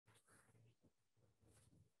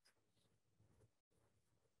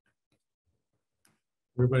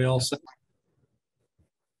Everybody all set?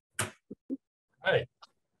 Hi.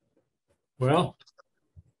 Well,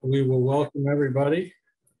 we will welcome everybody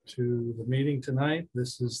to the meeting tonight.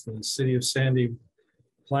 This is the City of Sandy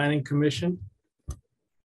Planning Commission.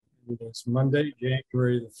 It's Monday,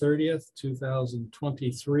 January the 30th,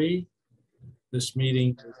 2023. This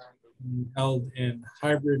meeting is held in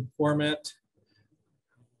hybrid format,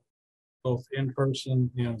 both in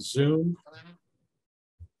person and Zoom.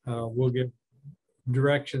 We'll give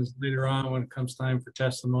directions later on when it comes time for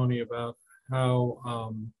testimony about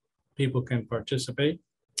how people can participate.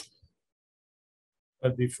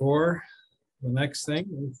 But before the next thing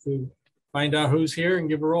is to find out who's here and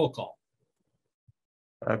give a roll call.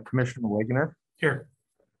 Commissioner Wegener. Here.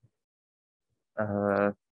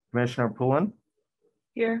 Commissioner Pullen.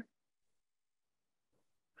 Here.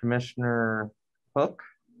 Commissioner Hook.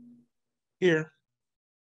 Here.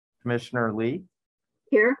 Commissioner Lee.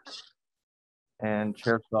 Here. And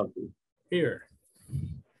Chair Crosby. Here.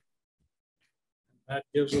 That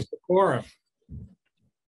gives us the quorum.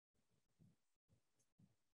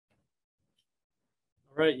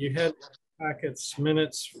 All right, you had packets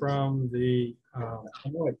minutes from the, oh,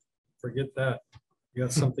 forget that. You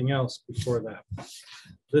got something else before that.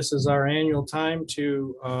 This is our annual time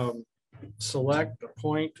to select,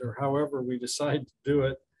 appoint, or however we decide to do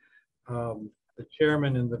it, the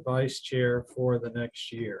chairman and the vice chair for the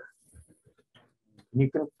next year. Can you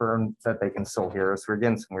confirm that they can still hear us? We're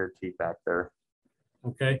getting some weird feedback there.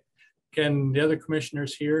 Okay. Can the other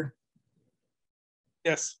commissioners hear?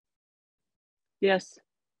 Yes. Yes.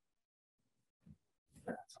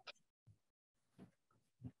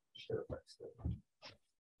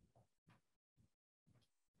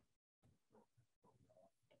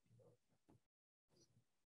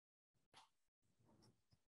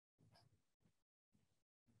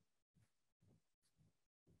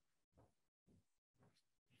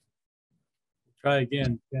 Try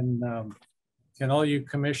again. Can all you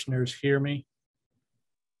commissioners hear me?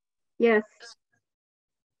 Yes.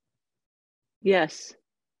 Yes.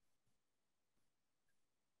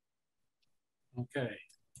 Okay.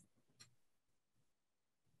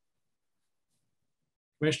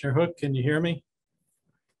 Commissioner Hook, can you hear me?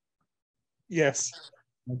 Yes.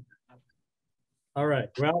 All right.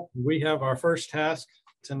 Well, we have our first task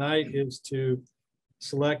tonight is to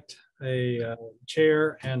select a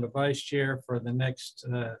chair and a vice chair for the next,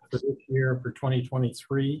 for this year for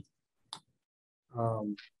 2023.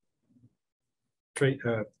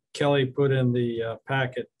 Kelly put in the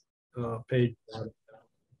packet page.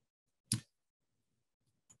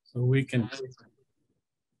 So we can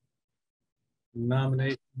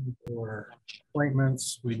nominate for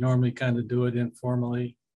appointments. We normally kind of do it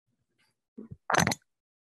informally,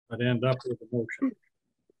 but end up with a motion.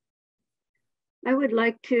 I would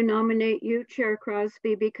like to nominate you, Chair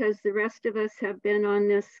Crosby, because the rest of us have been on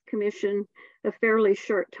this commission a fairly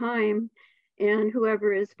short time, and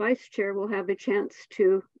whoever is vice chair will have a chance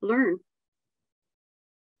to learn.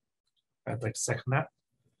 I'd like to second that.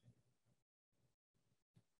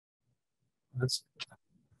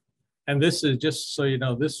 And this is just so you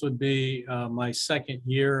know, this would be my second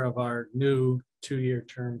year of our new 2-year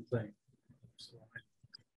term thing.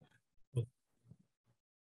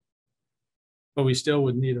 But we still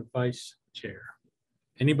would need a vice chair.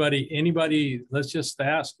 Anybody, let's just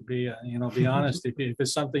ask to be, be honest. If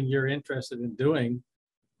it's something you're interested in doing,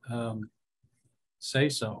 say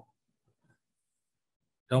so.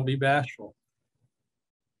 Don't be bashful.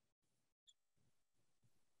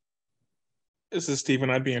 This is Stephen.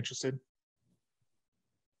 I'd be interested.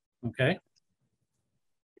 Okay.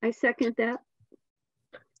 I second that.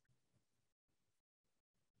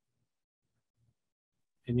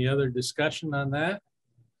 Any other discussion on that?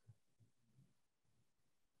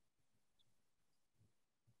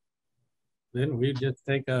 Then we just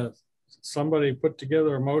take somebody put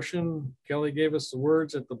together a motion. Kelly gave us the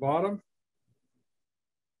words at the bottom.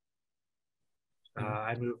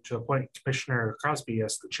 I move to appoint Commissioner Crosby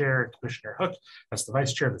as the chair and Commissioner Hook as the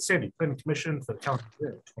vice chair of the Sandy Planning Commission for the calendar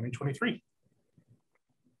year 2023.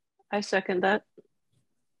 I second that.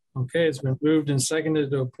 Okay, it's been moved and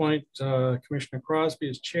seconded to appoint Commissioner Crosby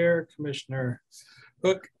as chair, Commissioner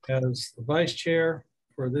Hook as the vice chair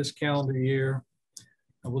for this calendar year.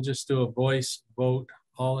 And we'll just do a voice vote.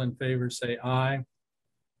 All in favor say aye.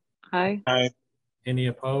 Aye. Aye. Any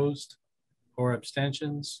opposed or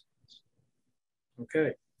abstentions?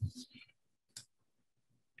 Okay.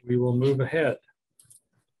 We will move ahead.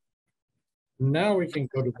 Now we can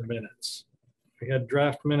go to the minutes. We had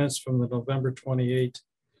draft minutes from the November 28,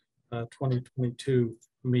 2022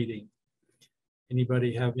 meeting.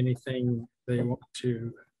 Anybody have anything they want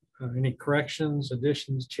to Any corrections,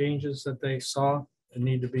 additions, changes that they saw that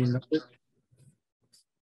need to be noted?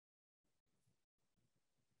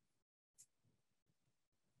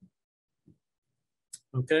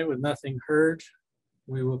 Okay, with nothing heard,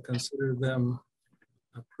 we will consider them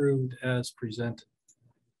approved as presented.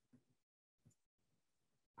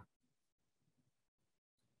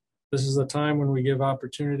 This is the time when we give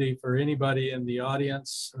opportunity for anybody in the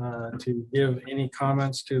audience to give any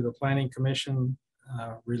comments to the Planning Commission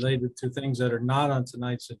related to things that are not on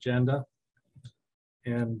tonight's agenda.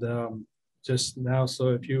 And just now, so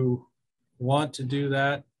if you want to do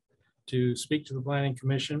that, to speak to the Planning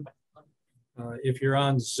Commission, if you're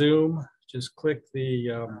on Zoom, just click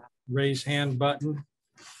the raise hand button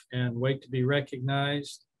and wait to be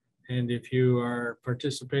recognized. And if you are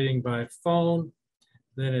participating by phone,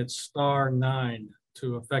 then it's *9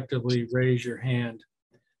 to effectively raise your hand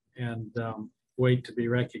and wait to be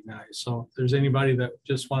recognized. So if there's anybody that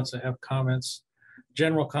just wants to have comments,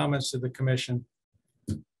 general comments to the commission,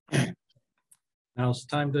 now's the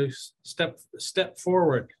time to step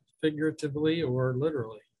forward, figuratively or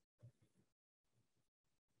literally.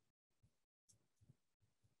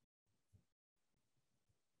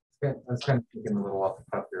 I was kind of thinking a little off the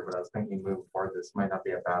cuff here, but I was thinking moving forward, this might not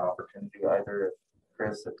be a bad opportunity either.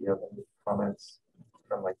 Chris, if you have any comments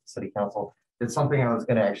from like the city council, it's something I was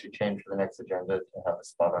going to actually change for the next agenda to have a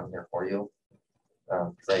spot on here for you.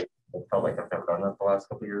 Because I felt like I've never done that the last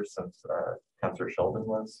couple of years since Councilor Sheldon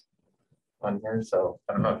was on here. So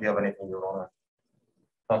I don't know if you have anything you want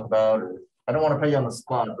to talk about, or I don't want to put you on the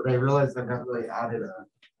spot, but I realized I've not really added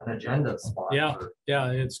an agenda spot. Yeah, yeah,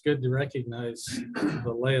 it's good to recognize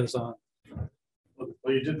the liaison.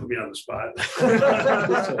 Well, you did put me on the spot.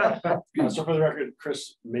 So for the record,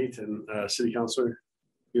 Chris Mayton, city councilor.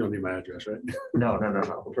 You don't need my address, right? No.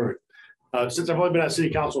 Perfect. Since I've only been on city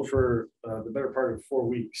council for the better part of 4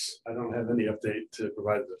 weeks, I don't have any update to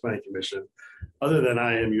provide to the planning commission, other than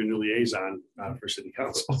I am your new liaison for city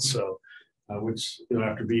council. So, which, you know,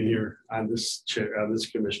 after being here on this chair, on this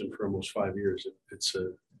commission for almost 5 years, it's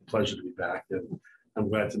a pleasure to be back, and I'm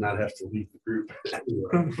glad to not have to leave the group.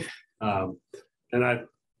 And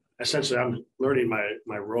I'm learning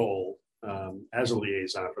my role as a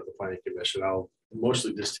liaison for the planning commission. I'll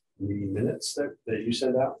mostly just take meeting minutes that you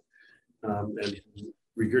send out and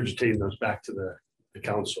regurgitating those back to the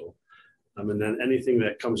council. And then anything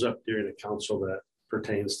that comes up during the council that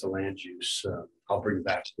pertains to land use, I'll bring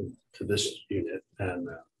back to this unit, and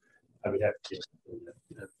I'd be happy to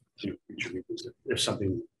do future meetings if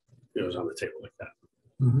something goes on the table like that.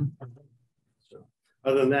 Mm-hmm. So,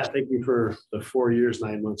 other than that, thank you for the 4 years,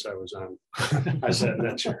 9 months I was on. I sat in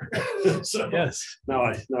that chair. So yes. Now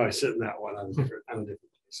I sit in that one on a different.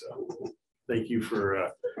 So thank you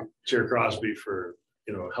for Chair Crosby for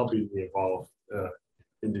helping me evolve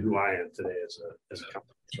into who I am today as a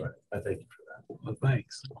company. So I thank you for that. Well,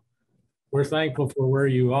 thanks. We're thankful for where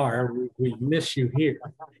you are. We miss you here,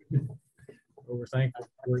 but we're thankful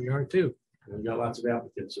for where you are too. And we've got lots of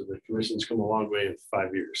applicants, so the commission's come a long way in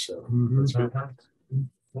 5 years. So that's good.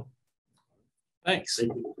 Thanks.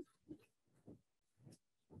 Thank you.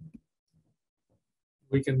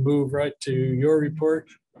 We can move right to your report,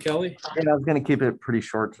 Kelly. And I was going to keep it pretty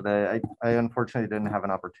short today. I unfortunately didn't have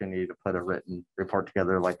an opportunity to put a written report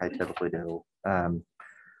together like I typically do.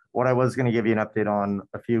 What I was going to give you an update on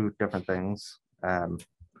a few different things.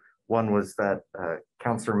 One was that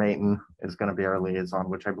Councilor Mayton is going to be our liaison,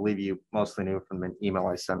 which I believe you mostly knew from an email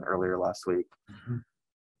I sent earlier last week.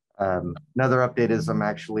 Another update is I'm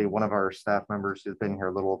actually one of our staff members who's been here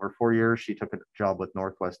a little over 4 years. She took a job with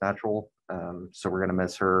Northwest Natural. So we're going to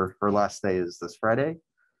miss her. Her last day is this Friday.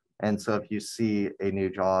 And so if you see a new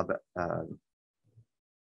job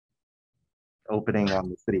opening on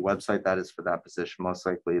the city website, that is for that position, most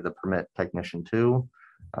likely the permit technician 2.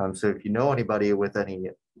 So if you know anybody with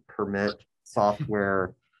any permit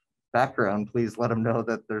software background, please let them know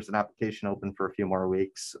that there's an application open for a few more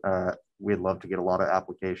weeks. We'd love to get a lot of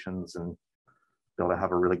applications and be able to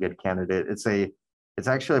have a really good candidate. It's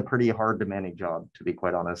actually a pretty hard demanding job, to be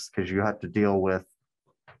quite honest, because you have to deal with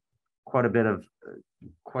quite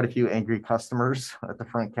a few angry customers at the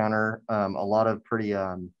front counter, a lot of pretty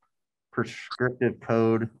prescriptive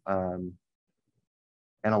code,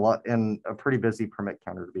 and a pretty busy permit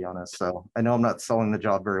counter, to be honest. So I know I'm not selling the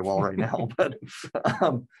job very well right now, but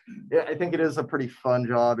yeah, I think it is a pretty fun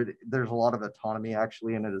job. There's a lot of autonomy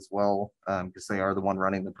actually in it as well, because they are the one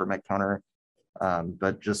running the permit counter.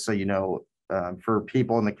 But just so you know, for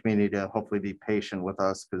people in the community to hopefully be patient with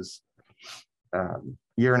us, because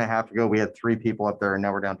year and a half ago we had 3 people up there, and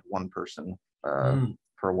now we're down to 1 person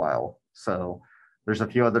for a while. So there's a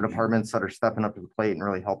few other departments that are stepping up to the plate and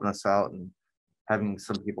really helping us out and having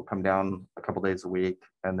some people come down a couple days a week.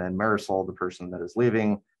 And then Marisol, the person that is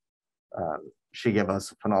leaving, she gave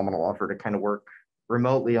us a phenomenal offer to kind of work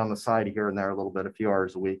remotely on the side here and there a little bit, a few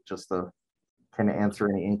hours a week, just to kind of answer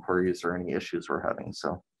any inquiries or any issues we're having.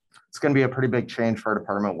 So it's going to be a pretty big change for our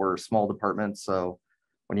department. We're a small department, so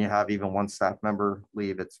when you have even one staff member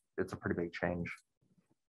leave, it's a pretty big change.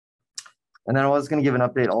 And then I was going to give an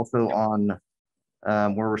update also on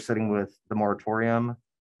where we're sitting with the moratorium.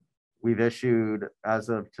 We've issued, as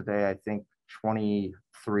of today, I think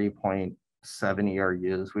 23.7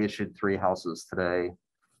 ERUs. We issued 3 houses today.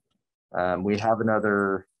 We have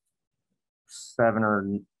another 7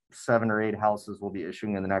 or 8 houses we'll be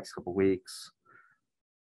issuing in the next couple of weeks,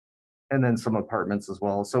 and then some apartments as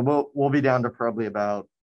well. So we'll be down to probably about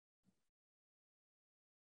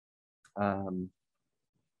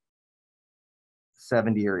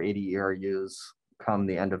 70 or 80 ERUs come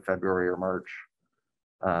the end of February or March.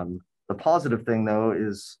 The positive thing though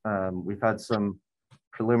is we've had some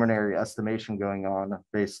preliminary estimation going on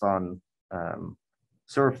based on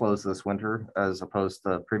sewer flows this winter as opposed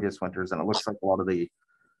to previous winters, and it looks like a lot of the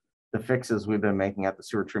fixes we've been making at the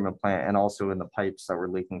sewer treatment plant and also in the pipes that were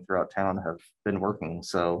leaking throughout town have been working.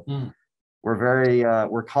 So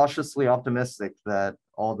we're cautiously optimistic that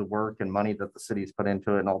all the work and money that the city's put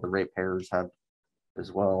into it and all the ratepayers have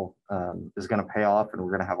as well is going to pay off, and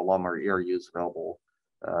we're going to have a lot more ERUs available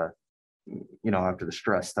after the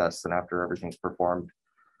stress test and after everything's performed.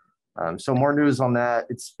 So more news on that.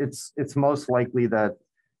 It's most likely that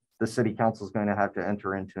the city council is going to have to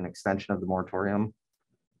enter into an extension of the moratorium,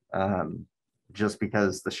 just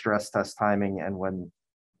because the stress test timing and when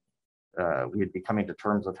we'd be coming to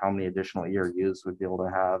terms with how many additional ERUs we'd be able to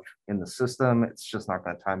have in the system, it's just not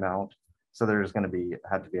going to time out. So there's going to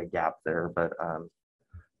have to be a gap there, but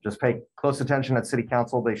just pay close attention at city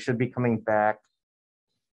council. They should be coming back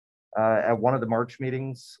at one of the March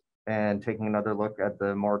meetings and taking another look at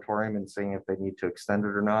the moratorium and seeing if they need to extend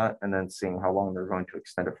it or not, and then seeing how long they're going to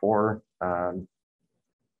extend it for. So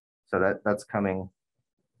that's coming.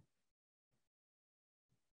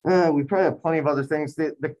 We probably have plenty of other things.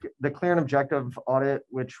 The clear and objective audit,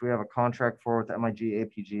 which we have a contract for with MIG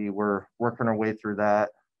APG, we're working our way through that.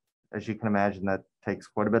 As you can imagine, that takes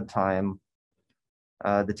quite a bit of time.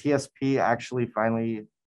 The TSP actually finally,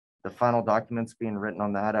 the final documents being written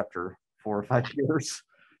on that after 4 or 5 years.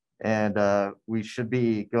 And we should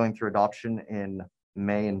be going through adoption in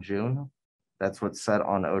May and June. That's what's set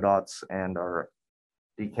on ODOT's and our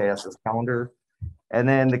DKS's calendar. And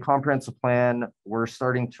then the comprehensive plan, we're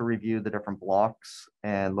starting to review the different blocks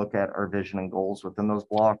and look at our vision and goals within those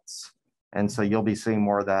blocks. And so you'll be seeing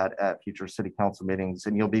more of that at future city council meetings,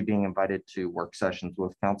 and you'll be being invited to work sessions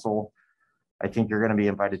with council. I think you're going to be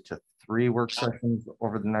invited to 3 work sessions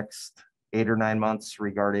over the next 8 or 9 months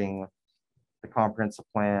regarding the comprehensive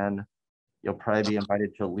plan. You'll probably be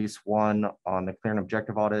invited to at least 1 on the clear and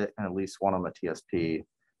objective audit and at least 1 on the TSP.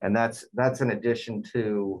 And that's in addition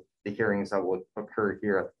to the hearings that will occur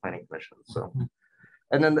here at the Planning Commission. So,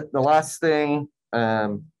 and then the last thing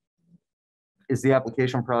is the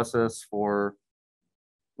application process for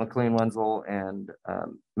McLean, Wenzel, and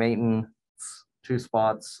Mayton, 2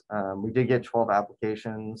 spots. We did get 12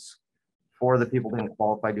 applications. 4 of the people didn't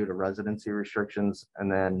qualify due to residency restrictions,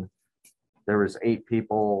 and then there was 8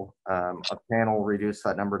 people. A panel reduced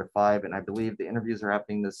that number to 5, and I believe the interviews are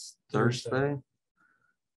happening this Thursday.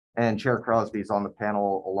 And Chair Crosby is on the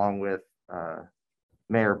panel along with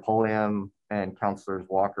Mayor Pulliam and Councilors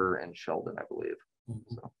Walker and Sheldon, I believe.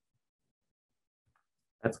 So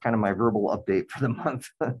that's kind of my verbal update for the month.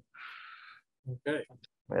 Okay.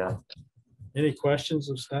 Yeah. Any questions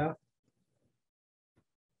of staff?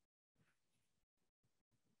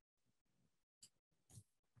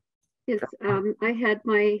 Yes, I had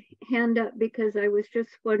my hand up because I was just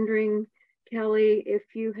wondering, Kelly, if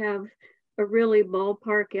you have a really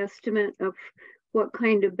ballpark estimate of what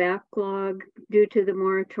kind of backlog due to the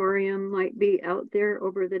moratorium might be out there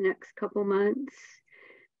over the next couple months,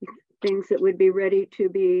 things that would be ready to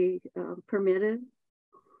be permitted?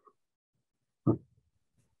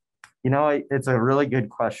 You know, it's a really good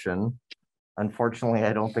question. Unfortunately,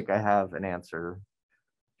 I don't think I have an answer.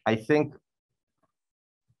 I think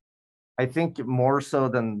more so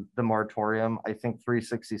than the moratorium, I think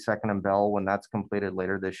 362nd and Bell, when that's completed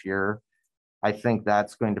later this year, I think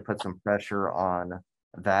that's going to put some pressure on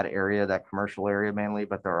that area, that commercial area mainly,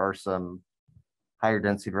 but there are some higher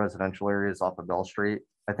density residential areas off of Bell Street.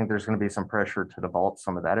 I think there's going to be some pressure to develop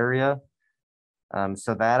some of that area.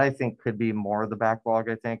 So that I think could be more of the backlog,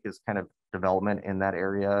 I think, is kind of development in that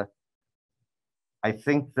area. I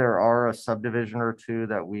think there are a subdivision or two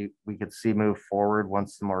that we could see move forward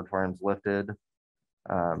once the moratorium's lifted.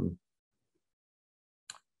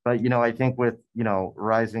 But, you know, I think with, you know,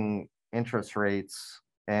 rising interest rates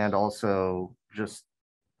and also just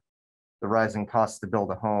the rising costs to build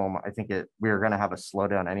a home, I think we're going to have a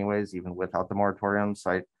slowdown anyways, even without the moratorium.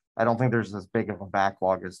 So I don't think there's as big of a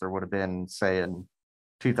backlog as there would have been, say, in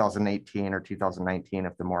 2018 or 2019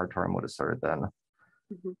 if the moratorium would have started then.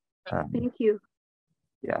 Thank you.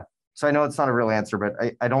 Yeah. So I know it's not a real answer, but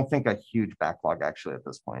I don't think a huge backlog actually at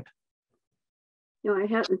this point. No, I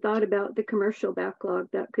hadn't thought about the commercial backlog.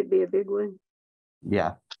 That could be a big one.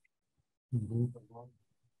 Yeah.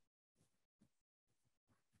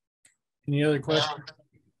 Any other questions?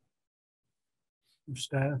 From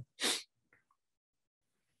staff?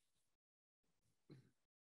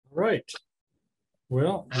 All right.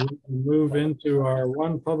 Well, we move into our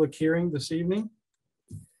one public hearing this evening.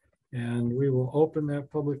 And we will open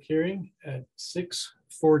that public hearing at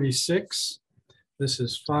 6:46. This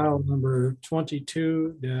is file number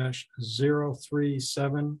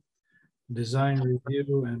 22-037, design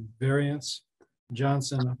review and variance,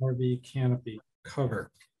 Johnson RV Canopy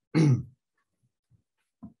cover.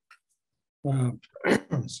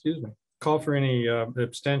 Excuse me. Call for any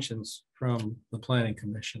abstentions from the Planning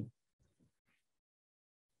Commission.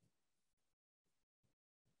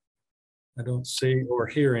 I don't see or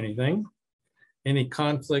hear anything. Any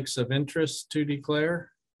conflicts of interest to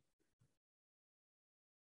declare?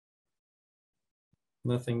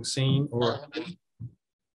 Nothing seen or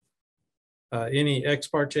any ex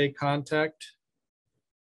parte contact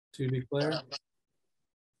to declare?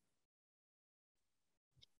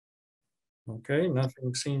 Okay,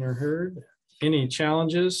 nothing seen or heard. Any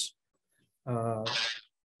challenges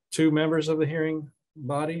to members of the hearing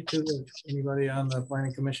body, to anybody on the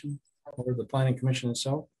Planning Commission or the Planning Commission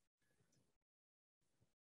itself?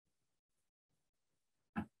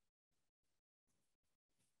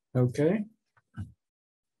 Okay.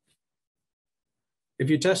 If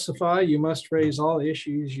you testify, you must raise all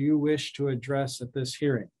issues you wish to address at this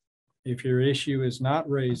hearing. If your issue is not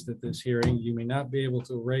raised at this hearing, you may not be able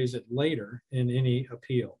to raise it later in any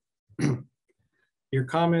appeal. Your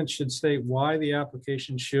comments should state why the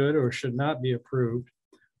application should or should not be approved,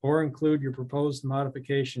 or include your proposed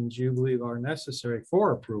modifications you believe are necessary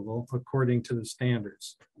for approval according to the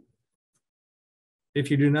standards. If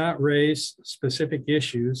you do not raise specific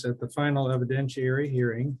issues at the final evidentiary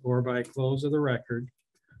hearing or by close of the record,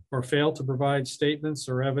 or fail to provide statements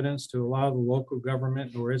or evidence to allow the local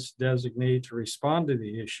government or its designee to respond to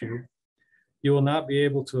the issue, you will not be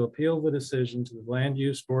able to appeal the decision to the Land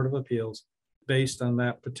Use Board of Appeals based on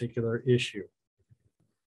that particular issue.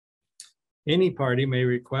 Any party may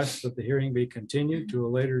request that the hearing be continued to a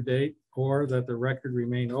later date or that the record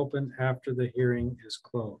remain open after the hearing is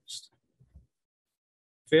closed.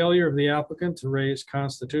 Failure of the applicant to raise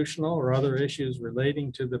constitutional or other issues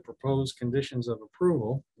relating to the proposed conditions of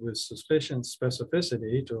approval with sufficient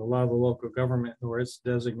specificity to allow the local government or its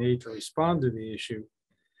designee to respond to the issue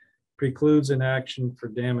precludes an action for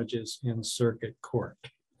damages in circuit court.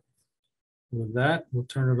 With that, we'll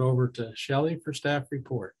turn it over to Shelley for staff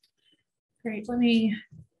report. Great, let me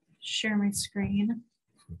share my screen.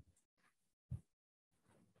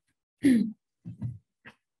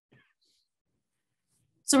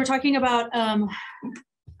 So we're talking about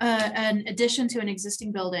an addition to an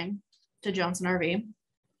existing building to Johnson RV.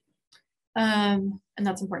 And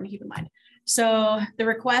that's important to keep in mind. So the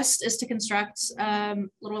request is to construct a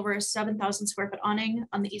little over a 7,000 square foot awning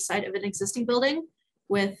on the east side of an existing building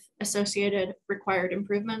with associated required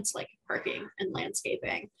improvements like parking and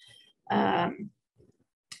landscaping. There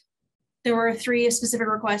were 3 specific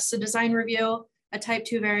requests: a design review, a type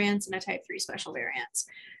 2 variance, and a type 3 special variance.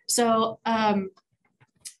 So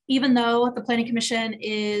even though the Planning Commission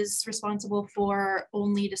is responsible for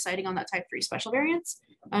only deciding on that type 3 special variance,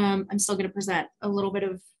 I'm still going to present a little bit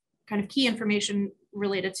of kind of key information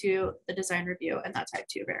related to the design review and that type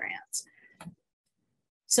 2 variance.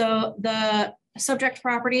 So the subject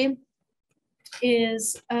property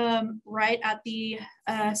is right at the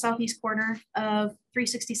southeast corner of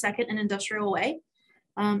 362nd and Industrial Way.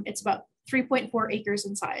 It's about 3.4 acres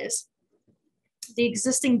in size. The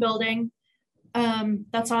existing building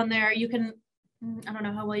that's on there, you can, I don't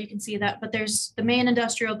know how well you can see that, but there's the main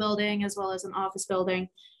industrial building as well as an office building.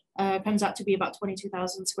 Comes out to be about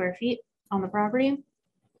 22,000 square feet on the property.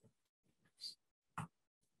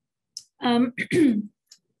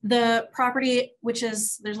 The property, which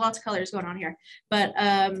is, there's lots of colors going on here, but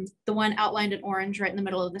the one outlined in orange right in the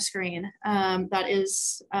middle of the screen, that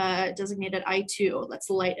is designated I2, that's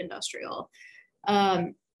light industrial.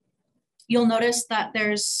 You'll notice that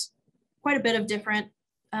there's quite a bit of different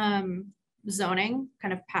zoning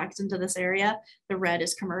kind of packed into this area. The red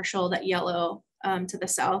is commercial, that yellow to the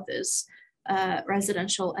south is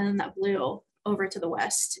residential, and then that blue over to the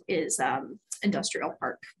west is industrial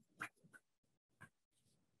park.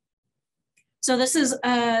 So this is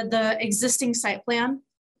the existing site plan.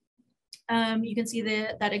 You can see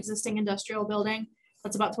that existing industrial building.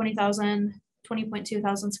 That's about 20.2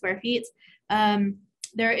 thousand square feet.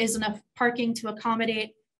 There is enough parking to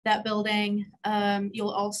accommodate that building. You'll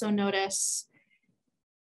also notice,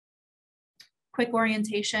 quick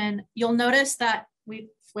orientation, you'll notice that we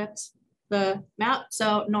flipped the map.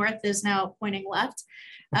 So north is now pointing left.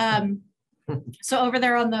 So over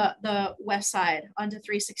there on the west side onto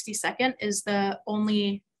 362nd is the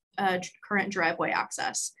only current driveway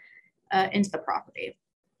access into the property.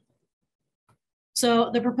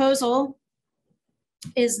 So the proposal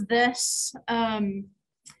is this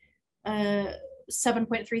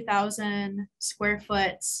 7.3 thousand square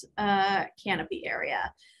foot canopy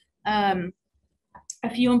area. A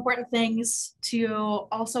few important things to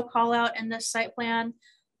also call out in this site plan.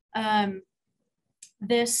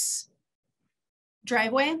 This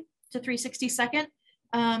driveway to 362nd,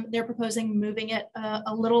 they're proposing moving it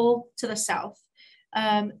a little to the south.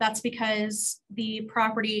 That's because the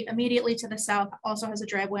property immediately to the south also has a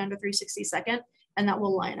driveway onto 362nd, and that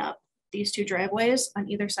will line up these two driveways on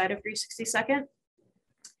either side of 362nd.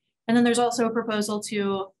 And then there's also a proposal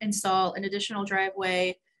to install an additional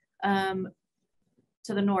driveway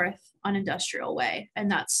to the north on Industrial Way,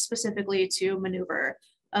 and that's specifically to maneuver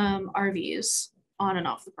RVs on and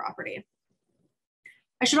off the property.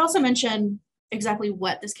 I should also mention exactly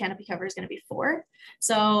what this canopy cover is going to be for.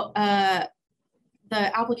 So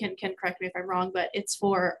the applicant can correct me if I'm wrong, but it's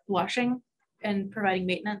for washing and providing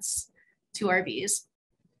maintenance to RVs.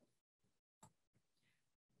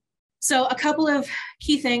 So a couple of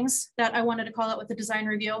key things that I wanted to call out with the design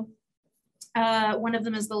review. One of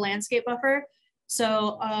them is the landscape buffer.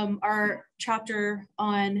 So our chapter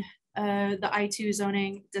on the I-2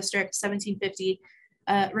 zoning district 1750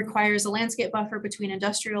 requires a landscape buffer between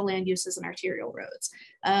industrial land uses and arterial roads.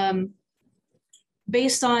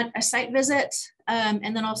 Based on a site visit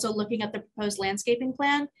and then also looking at the proposed landscaping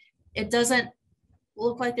plan, it doesn't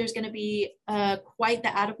look like there's going to be quite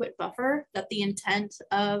the adequate buffer that the intent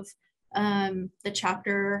of the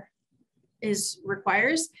chapter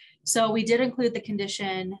requires. So we did include the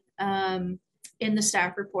condition in the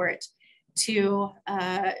staff report to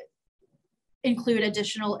include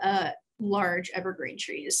additional large evergreen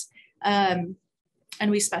trees. And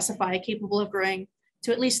we specify capable of growing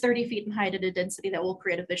to at least 30 feet in height at a density that will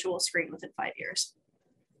create a visual screen within 5 years.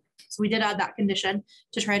 So we did add that condition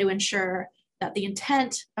to try to ensure that the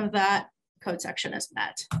intent of that code section is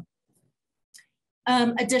met.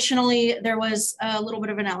 Additionally, there was a little bit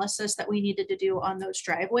of analysis that we needed to do on those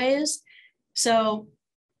driveways. So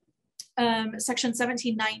section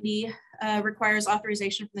 1790 requires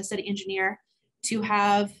authorization from the city engineer to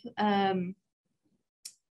have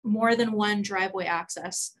more than one driveway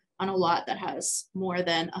access on a lot that has more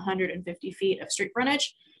than 150 feet of street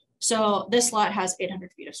frontage. So this lot has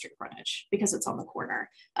 800 feet of street frontage because it's on the corner.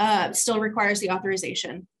 Still requires the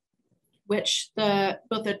authorization, which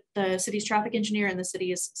both the city's traffic engineer and the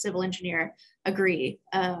city's civil engineer agree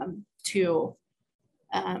to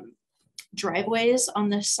driveways on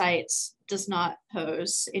this site does not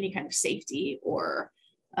pose any kind of safety or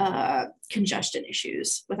congestion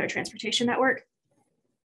issues with our transportation network.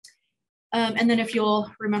 And then if you'll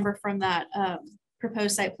remember from that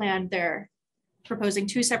proposed site plan, they're proposing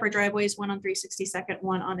two separate driveways, one on 362nd,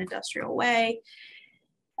 one on Industrial Way.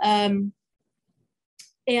 And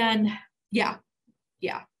yeah.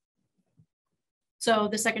 So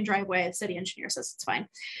the second driveway, the city engineer says it's fine.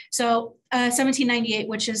 So 1798,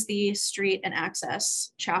 which is the street and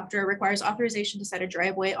access chapter, requires authorization to set a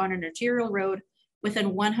driveway on an arterial road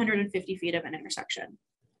within 150 feet of an intersection.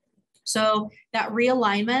 So that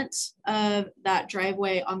realignment of that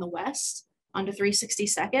driveway on the west onto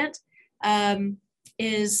 362nd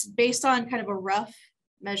is based on kind of a rough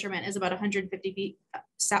measurement, is about 150 feet,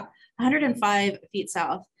 105 feet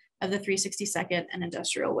south of the 362nd and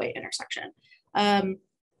Industrial Way intersection.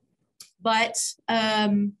 But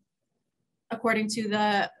according to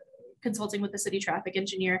the consulting with the city traffic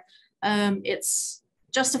engineer, it's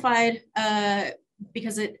justified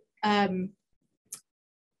because it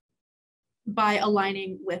by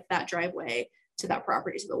aligning with that driveway to that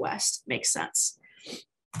property to the west makes sense.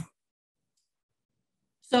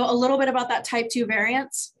 So a little bit about that type 2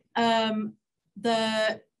 variance.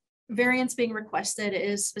 The variance being requested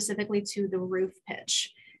is specifically to the roof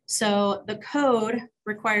pitch. So the code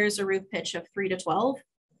requires a roof pitch of 3 to 12,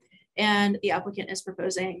 and the applicant is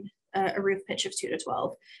proposing a roof pitch of 2 to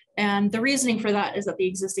 12. And the reasoning for that is that the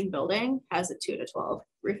existing building has a 2 to 12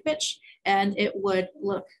 roof pitch, and it would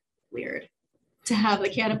look weird to have the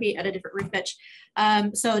canopy at a different roof pitch.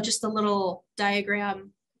 So just a little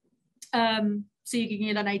diagram so you can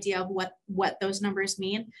get an idea of what those numbers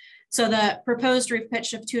mean. So the proposed roof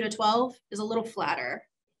pitch of 2 to 12 is a little flatter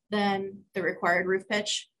than the required roof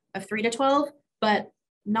pitch of 3 to 12, but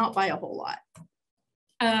not by a whole lot.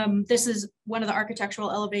 This is one of the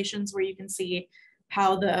architectural elevations where you can see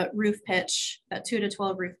how the roof pitch, that 2 to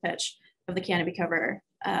 12 roof pitch of the canopy cover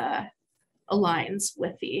aligns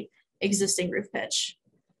with the existing roof pitch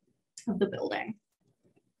of the building.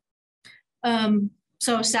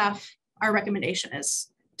 So staff, our recommendation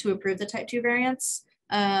is to approve the type 2 variance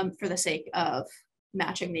for the sake of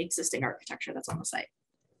matching the existing architecture that's on the site.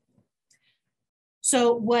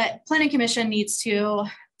 So what Planning Commission needs to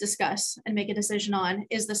discuss and make a decision on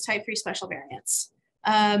is this type 3 special variance.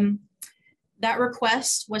 That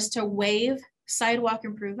request was to waive sidewalk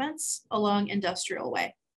improvements along Industrial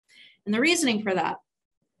Way. And the reasoning for that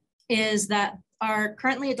is that our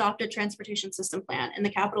currently adopted transportation system plan in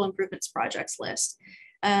the capital improvements projects list,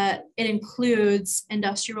 it includes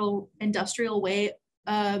Industrial Way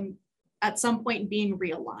at some point being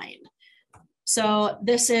realigned. So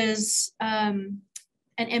this is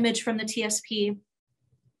an image from the TSP.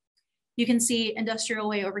 You can see Industrial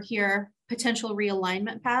Way over here, potential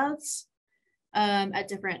realignment paths at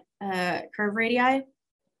different curve radii.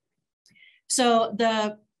 So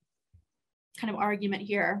the kind of argument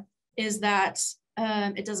here is that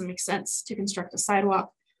it doesn't make sense to construct a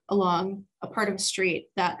sidewalk along a part of a street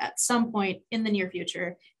that at some point in the near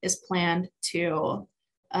future is planned to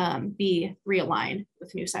be realigned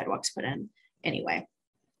with new sidewalks put in anyway.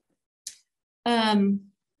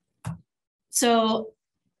 So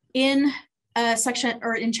in section,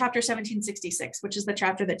 or in chapter 1766, which is the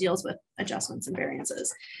chapter that deals with adjustments and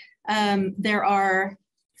variances, there are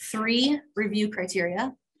 3 review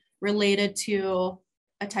criteria related to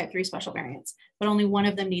a type 3 special variance, but only one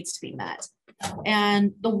of them needs to be met.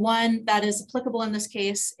 And the one that is applicable in this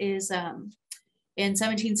case is in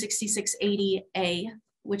 1766-80A,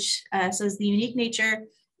 which says the unique nature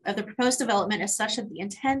of the proposed development is such that the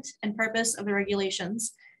intent and purpose of the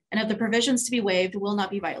regulations and of the provisions to be waived will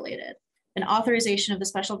not be violated. An authorization of the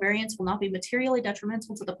special variance will not be materially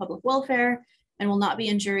detrimental to the public welfare and will not be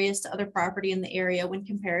injurious to other property in the area when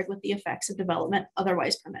compared with the effects of development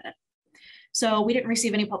otherwise permitted. So we didn't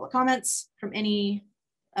receive any public comments from any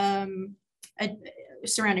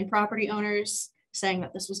surrounding property owners saying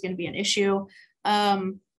that this was going to be an issue.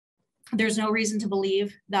 There's no reason to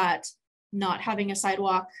believe that not having a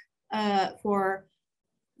sidewalk for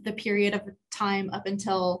the period of time up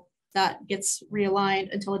until that gets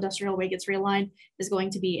realigned, until Industrial Way gets realigned, is going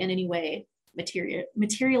to be in any way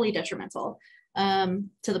materially detrimental to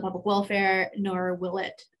the public welfare, nor will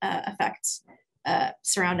it affect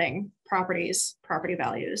surrounding properties, property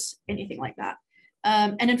values, anything like that.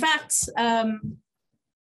 And in fact,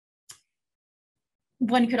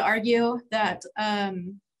 one could argue that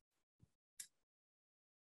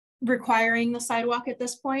requiring the sidewalk at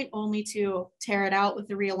this point only to tear it out with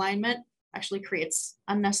the realignment actually creates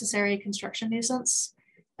unnecessary construction nuisance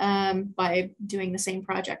by doing the same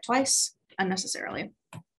project twice unnecessarily.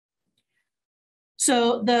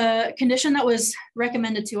 So the condition that was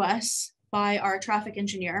recommended to us by our traffic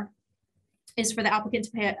engineer is for the applicant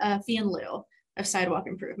to pay a fee in lieu of sidewalk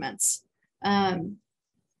improvements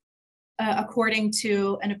according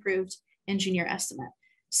to an approved engineer estimate.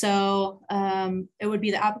 So it would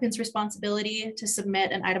be the applicant's responsibility to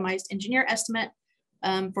submit an itemized engineer estimate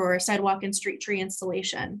for sidewalk and street tree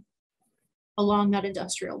installation along that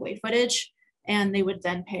Industrial Way footage, and they would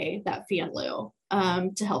then pay that fee in lieu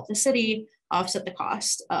to help the city offset the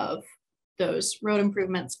cost of those road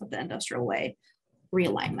improvements with the Industrial Way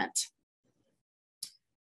realignment.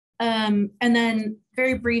 And then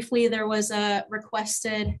very briefly, there was a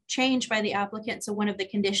requested change by the applicant to one of the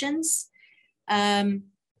conditions.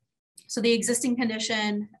 So the existing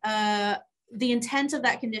condition, the intent of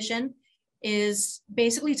that condition is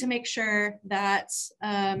basically to make sure that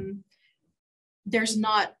there's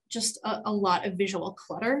not just a lot of visual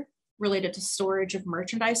clutter related to storage of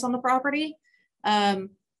merchandise on the property. And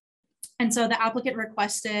so the applicant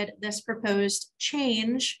requested this proposed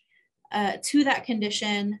change to that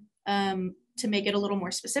condition to make it a little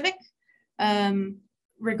more specific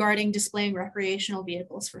regarding displaying recreational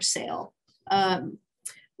vehicles for sale,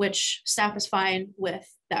 which staff is fine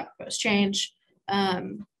with that proposed change.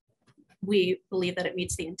 We believe that it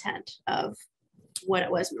meets the intent of what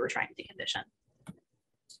it was we were trying to condition.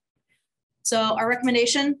 So our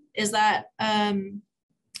recommendation is that Planning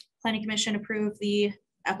Commission approve the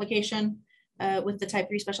application with the type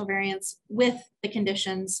 3 special variance with the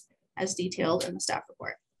conditions as detailed in the staff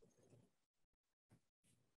report.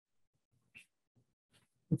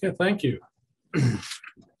 Okay, thank you.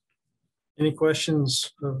 Any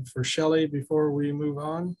questions for Shelley before we move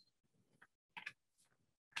on?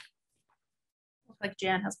 Looks like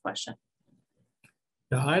Jan has a question.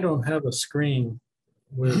 Yeah, I don't have a screen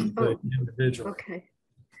with the individual. Okay.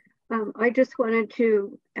 I just wanted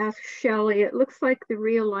to ask Shelley, it looks like the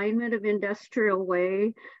realignment of Industrial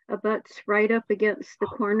Way abuts right up against the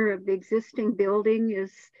corner of the existing building.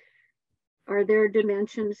 Are there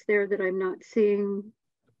dimensions there that I'm not seeing?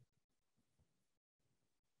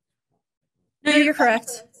 No, you're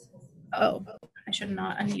correct. Oh, I should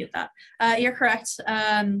not unmute that. You're correct.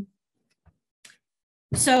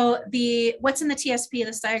 So what's in the TSP,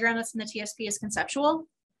 this diagram that's in the TSP is conceptual.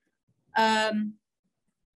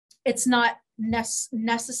 It's not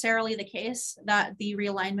necessarily the case that the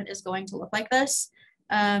realignment is going to look like this,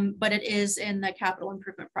 but it is in the capital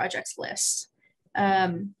improvement projects list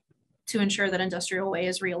to ensure that Industrial Way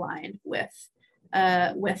is realigned with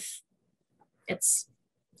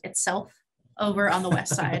itself over on the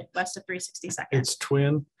west side, west of 362nd. It's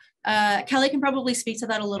twin. Kelly can probably speak to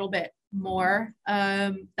that a little bit more,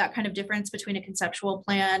 that kind of difference between a conceptual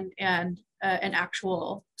plan and an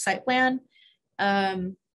actual site plan,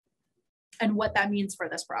 and what that means for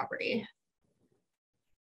this property.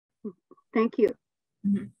 Thank you.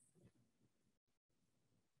 Mm-hmm.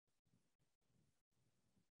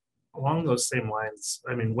 Along those same lines,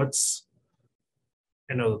 I mean,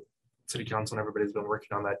 I know City Council and everybody's been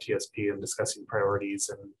working on that TSP and discussing priorities,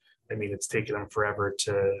 and I mean, it's taken them forever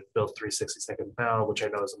to build 362nd Bell, which I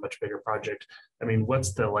know is a much bigger project. I mean,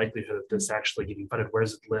 what's the likelihood of this actually getting funded?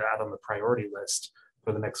 Where's it at on the priority list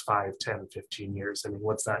for the next 5, 10, 15 years? I mean,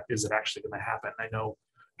 is it actually going to happen? I know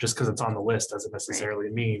just because it's on the list doesn't necessarily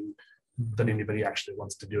mean that anybody actually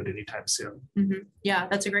wants to do it anytime soon. Mm-hmm. Yeah,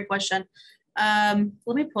 that's a great question. Let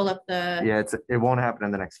me pull up the. Yeah, it won't happen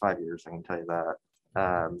in the next 5 years. I can tell you that.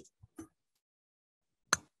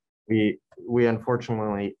 We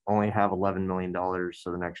unfortunately only have $11 million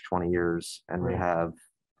for the next 20 years, and we have,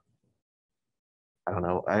 I don't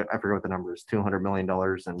know, I forget what the number is, $200 million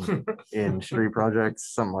in street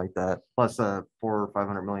projects, something like that, plus a $400 or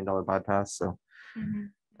 $500 million bypass. So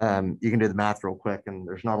you can do the math real quick, and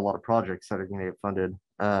there's not a lot of projects that are going to get funded.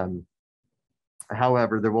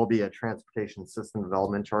 However, there will be a transportation system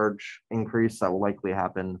development charge increase that will likely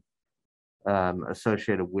happen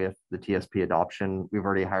associated with the TSP adoption. We've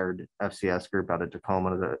already hired FCS group out of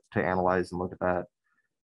Tacoma to analyze and look at that.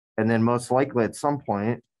 And then most likely at some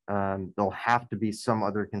point, there'll have to be some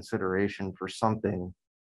other consideration for something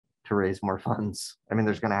to raise more funds. I mean,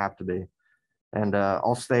 there's going to have to be. And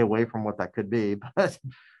I'll stay away from what that could be, but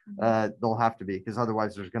there'll have to be, because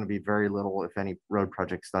otherwise there's going to be very little, if any, road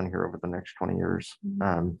projects done here over the next 20 years.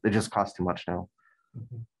 They just cost too much now.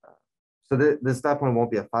 So this definitely won't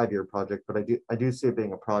be a 5-year project, but I do see it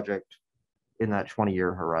being a project in that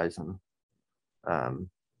 20-year horizon.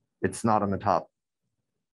 It's not on the top.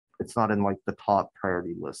 It's not in like the top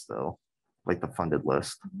priority list though, like the funded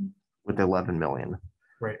list with the 11 million.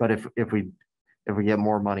 Right. But if we get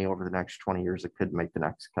more money over the next 20 years, it could make the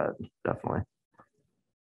next cut, definitely.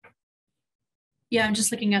 Yeah, I'm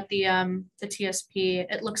just looking at the TSP.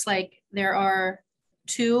 It looks like there are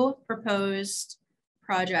 2 proposed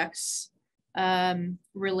projects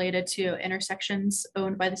related to intersections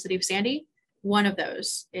owned by the city of Sandy. One of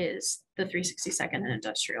those is the 362nd and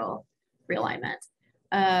Industrial realignment.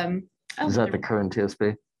 Is that the current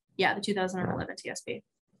TSP? Yeah, the 2011 TSP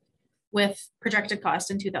with projected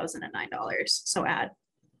cost in $2,009. So add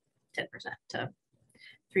 10% to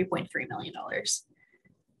 $3.3 million.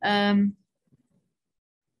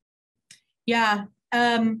 Yeah.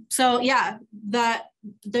 So yeah,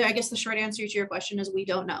 I guess the short answer to your question is we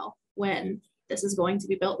don't know when this is going to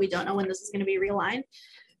be built. We don't know when this is going to be realigned.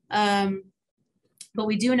 But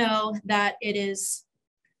we do know that it is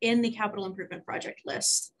in the capital improvement project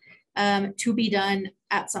list to be done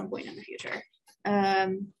at some point in the future.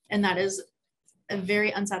 And that is a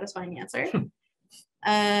very unsatisfying answer.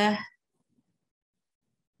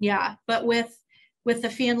 Yeah, but with the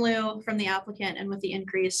fee in lieu from the applicant and with the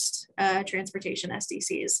increased transportation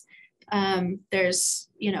SDCs, there's,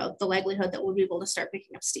 the likelihood that we'll be able to start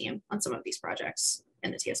picking up steam on some of these projects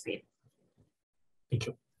in the TSP. Thank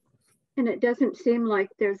you. And it doesn't seem like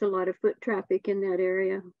there's a lot of foot traffic in that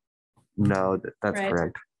area. No, that's Right.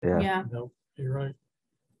 correct. Yeah. Yeah. No, you're right.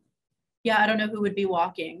 yeah, I don't know who would be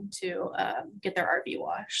walking to get their RV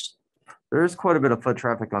washed. There's quite a bit of foot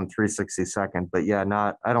traffic on 362nd, but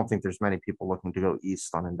yeah, I don't think there's many people looking to go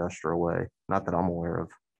east on Industrial Way. Not that I'm aware of.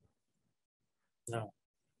 No.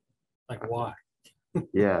 Like why?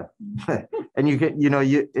 Yeah. And you can,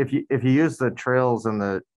 if you use the trails and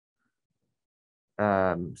the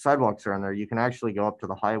sidewalks around there, you can actually go up to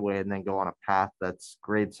the highway and then go on a path that's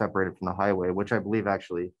grade separated from the highway, which I believe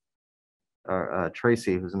actually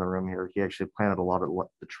Tracy, who's in the room here, he actually planted a lot of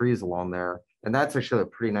the trees along there. And that's actually a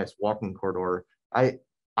pretty nice walking corridor. I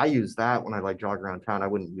use that when I like jog around town. I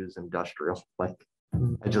wouldn't use industrial. Like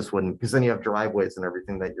I just wouldn't, because then you have driveways and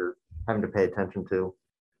everything that you're having to pay attention to.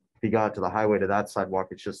 If you got to the highway to that sidewalk,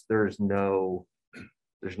 it's just there's no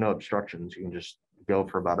obstructions. You can just go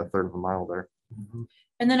for about a third of a mile there.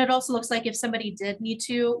 And then it also looks like if somebody did need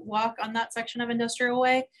to walk on that section of Industrial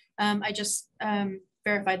Way, I just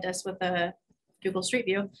verified this with a Google Street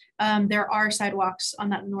View. There are sidewalks on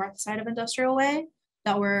that north side of Industrial Way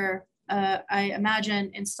that were, I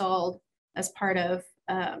imagine, installed as part of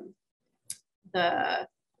the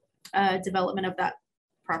development of that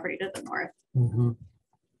property to the north. Mm-hmm.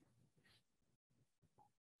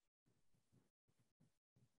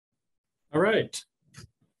 All right.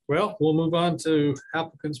 Well, we'll move on to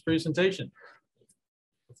applicant's presentation.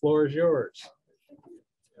 The floor is yours.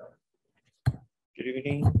 Good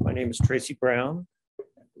evening. My name is Tracy Brown,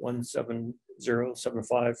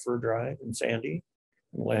 17075 Fur Drive in Sandy.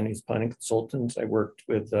 I'm land use planning consultant. I worked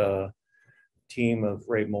with a team of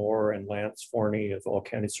Ray Moore and Lance Forney of All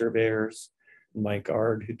County Surveyors, Mike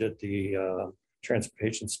Ard, who did the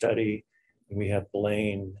transportation study, and we had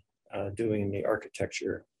Blaine doing the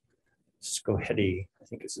architecture. Scohetti, I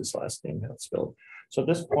think is his last name, how it's spelled. So at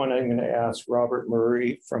this point, I'm going to ask Robert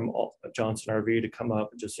Murray from Johnson RV to come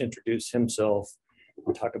up and just introduce himself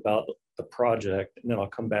and talk about the project, and then I'll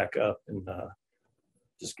come back up and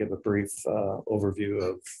just give a brief overview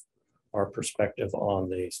of our perspective on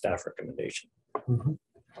the staff recommendation. Mm-hmm.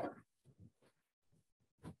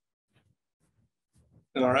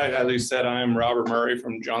 All right, as you said, I'm Robert Murray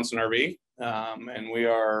from Johnson RV, and we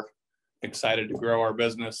are excited to grow our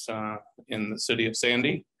business in the city of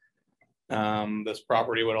Sandy. This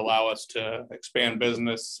property would allow us to expand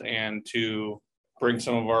business and to bring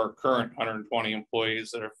some of our current 120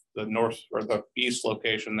 employees that are the north or the east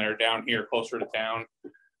location that are down here closer to town,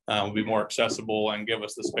 will be more accessible and give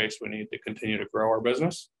us the space we need to continue to grow our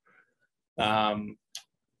business. Yeah,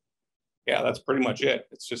 that's pretty much it.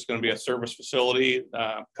 It's just going to be a service facility.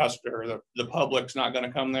 The public's not going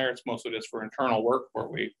to come there. It's mostly just for internal work where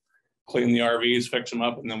we clean the RVs, fix them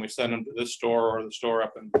up, and then we send them to this store or the store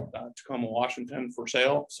up in Tacoma, Washington for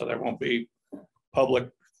sale. So there won't be public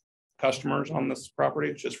customers on this property.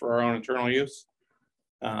 It's just for our own internal use.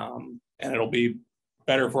 And it'll be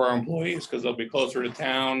better for our employees because they'll be closer to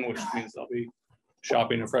town, which means they'll be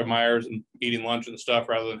shopping at Fred Meyer's and eating lunch and stuff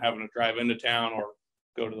rather than having to drive into town or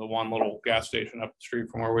go to the one little gas station up the street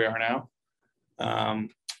from where we are now. And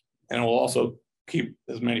we'll also keep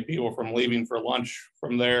as many people from leaving for lunch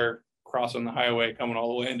from there, crossing the highway, coming all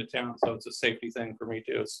the way into town. So it's a safety thing for me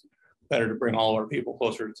too. It's better to bring all our people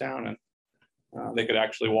closer to town, and they could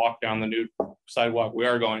actually walk down the new sidewalk we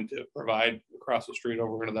are going to provide across the street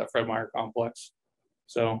over into that Fred Meyer complex.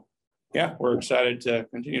 So yeah, we're excited to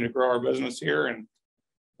continue to grow our business here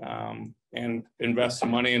and invest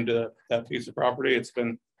some money into that piece of property. It's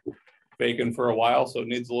been vacant for a while, so it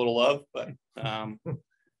needs a little love, but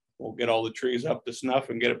we'll get all the trees up to snuff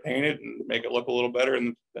and get it painted and make it look a little better,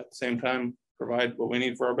 and at the same time provide what we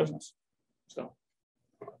need for our business. So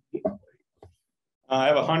I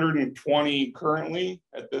have 120 currently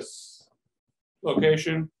at this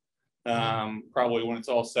location. Probably when it's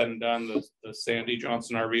all said and done, the Sandy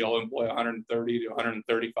Johnson RV will employ 130 to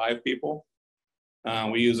 135 people.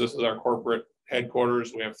 We use this as our corporate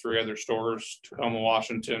headquarters. We have 3 other stores: Tacoma,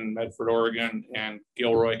 Washington, Medford, Oregon, and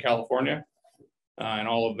Gilroy, California. And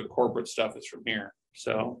all of the corporate stuff is from here.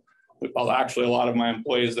 So actually, a lot of my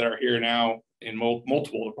employees that are here now in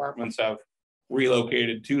multiple departments have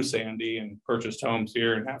relocated to Sandy and purchased homes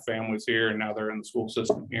here and have families here, and now they're in the school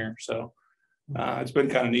system here. So it's been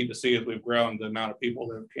kind of neat to see as we've grown the amount of people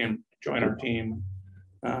that came join our team.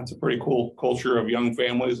 It's a pretty cool culture of young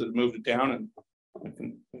families that moved to town, and we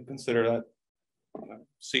can consider that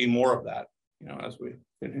seeing more of that, as we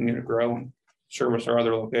continue to grow and service our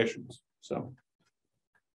other locations. So.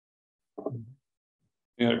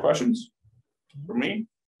 Any other questions for me?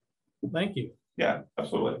 Thank you. Yeah,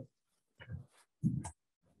 absolutely.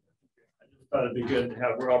 I just thought it'd be good to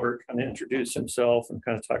have Robert kind of introduce himself and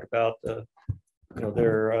kind of talk about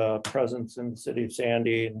their presence in the city of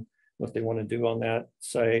Sandy and what they want to do on that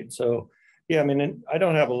site. So, yeah, I mean, I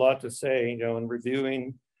don't have a lot to say, in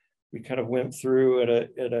reviewing, we kind of went through at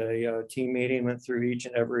a team meeting, went through each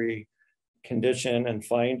and every condition and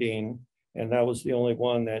finding, and that was the only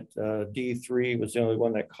one that D3 was the only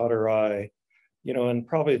one that caught our eye, and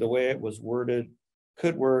probably the way it was worded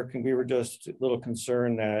could work. And we were just a little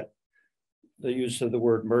concerned that the use of the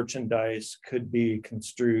word merchandise could be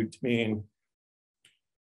construed to mean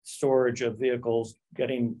storage of vehicles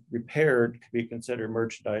getting repaired could be considered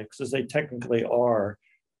merchandise, because they technically are.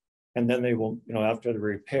 And then they will, after the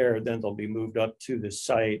repair, then they'll be moved up to the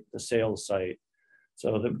site, the sales site.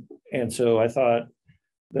 So I thought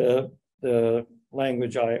the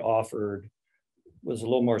language I offered was a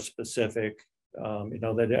little more specific. They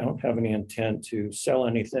don't have any intent to sell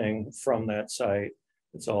anything from that site.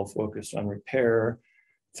 It's all focused on repair,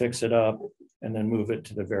 fix it up, and then move it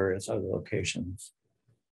to the various other locations.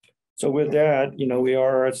 So with that, we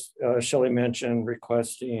are, as Shelley mentioned,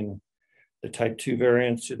 requesting the type 2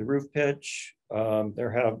 variance to the roof pitch.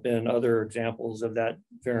 There have been other examples of that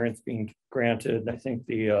variance being granted. I think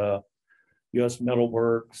the US Metal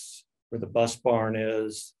Works, where the bus barn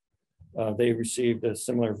is, they received a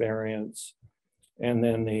similar variance. And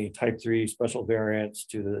then the type 3 special variance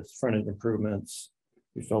to the front-end improvements,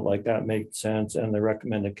 we felt like that made sense, and the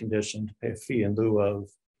recommended condition to pay a fee in lieu of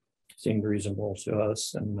seemed reasonable to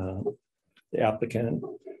us and the applicant.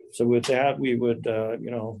 So with that, we would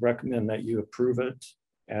recommend that you approve it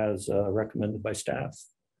as recommended by staff.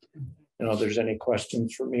 If there's any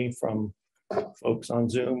questions for me from folks on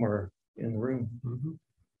Zoom or in the room.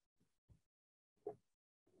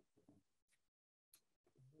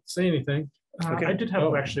 Say anything. Okay. I did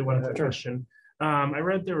have actually one quick Sure. question. I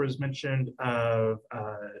read there was mentioned of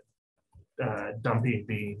dumping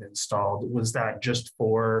being installed. Was that just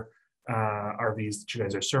for RVs that you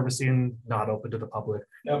guys are servicing, not open to the public?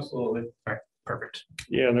 Absolutely. All right, perfect.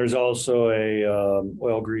 Yeah, and there's also a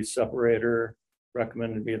oil grease separator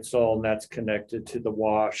recommended to be installed, and that's connected to the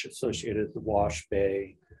wash associated with the wash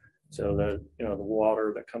bay. So that the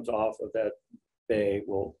water that comes off of that bay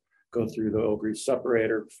will go through the oil grease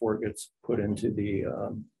separator before it gets put into the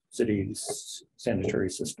city's sanitary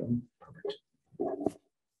system.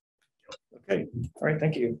 Okay, all right,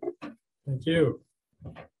 thank you. Thank you.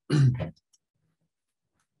 Okay,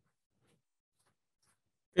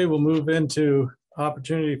 we'll move into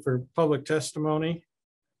opportunity for public testimony.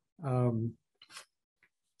 And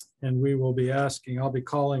we will be I'll be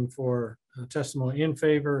calling for testimony in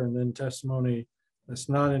favor, and then testimony that's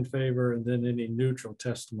not in favor, and then any neutral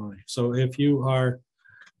testimony. So if you are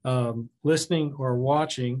listening or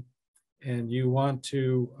watching and you want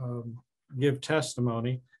to give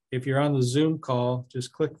testimony, if you're on the Zoom call,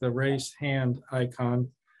 just click the raise hand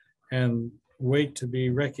icon and wait to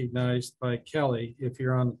be recognized by Kelly. If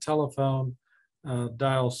you're on the telephone,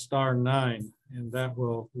 dial *9, and that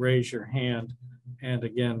will raise your hand. And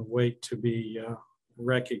again, wait to be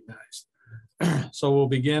recognized. So we'll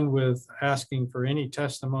begin with asking for any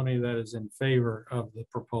testimony that is in favor of the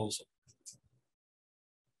proposal.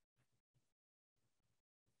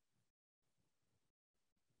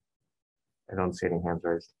 I don't see any hands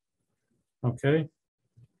raised. Okay.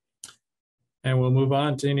 And we'll move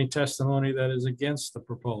on to any testimony that is against the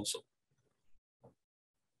proposal.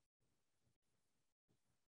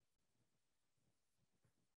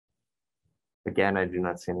 Again, I do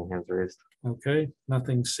not see any hands raised. Okay,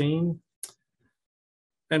 nothing seen.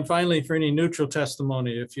 And finally, for any neutral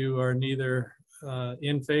testimony, if you are neither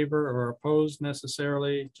in favor or opposed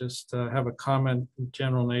necessarily, just have a comment in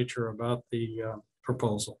general nature about the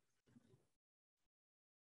proposal.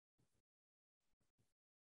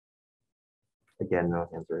 Again, no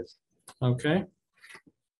hands raised. Okay.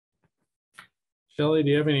 Shelley, do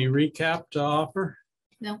you have any recap to offer?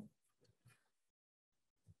 No.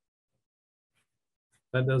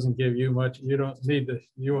 That doesn't give you much. You don't need to.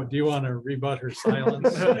 Do you want to rebut her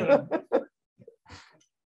silence?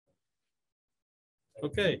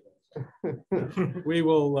 Okay. We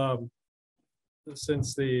will,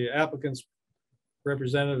 since the applicant's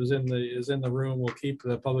representative is in the room, we'll keep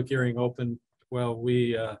the public hearing open while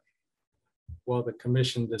the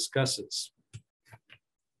commission discusses.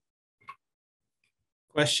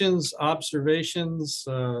 Questions, observations,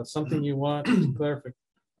 something you want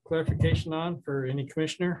clarification on for any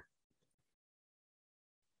commissioner?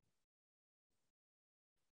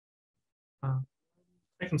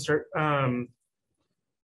 I can start.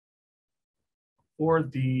 For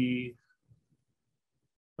the,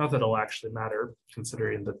 not that it'll actually matter,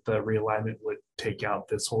 considering that the realignment would take out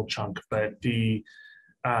this whole chunk, but the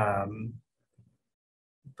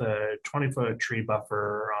 20-foot tree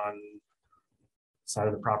buffer on side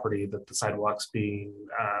of the property that the sidewalks being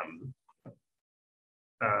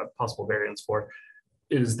possible variance for,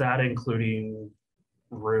 is that including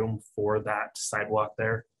room for that sidewalk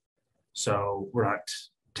there? So we're not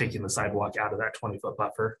taking the sidewalk out of that 20-foot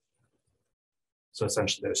buffer. So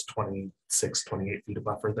essentially there's 26, 28 feet of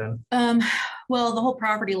buffer then. Well, the whole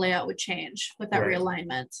property layout would change with that Right.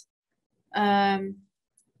 realignment.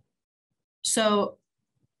 So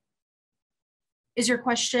is your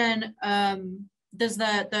question, does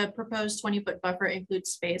the proposed 20-foot buffer include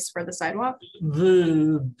space for the sidewalk?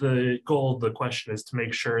 The goal of the question is to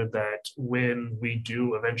make sure that when we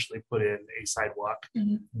do eventually put in a sidewalk,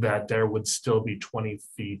 Mhm. that there would still be 20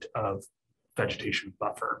 feet of vegetation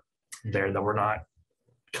buffer there, that we're not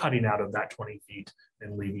cutting out of that 20 feet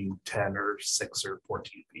and leaving 10 or 6 or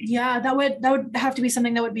 14 feet. Yeah, that would have to be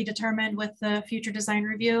something that would be determined with the future design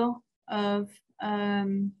review of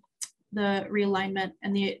the realignment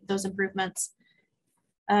and those improvements.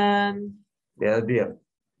 Yeah,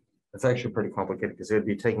 it's actually pretty complicated because it would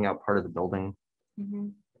be taking out part of the building.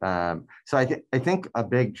 Mhm. So I think a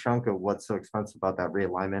big chunk of what's so expensive about that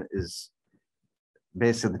realignment is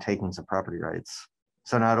basically the takings of property rights.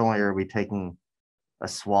 So not only are we taking a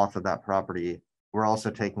swath of that property, we're also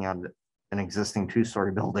taking out an existing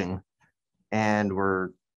 2-story building, and we're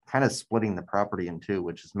kind of splitting the property in two,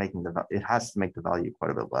 which is making it has to make the value quite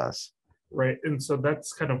a bit less. Right, and so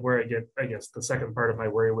that's kind of where I guess the second part of my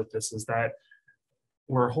worry with this is that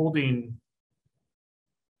we're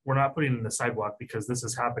not putting in the sidewalk because this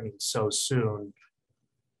is happening so soon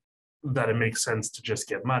that it makes sense to just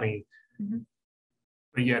get money. Mhm.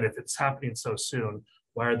 But yet if it's happening so soon,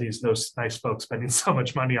 why are these nice folks spending so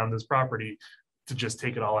much money on this property to just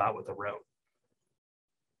take it all out with a road?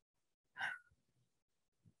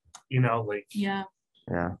 You know, like. Yeah.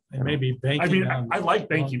 Yeah. And maybe banking. I mean, on- I like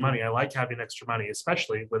banking money. I like having extra money,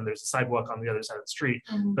 especially when there's a sidewalk on the other side of the street,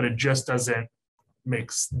 Mhm. but it just doesn't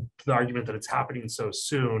make the argument that it's happening so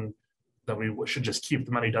soon that we should just keep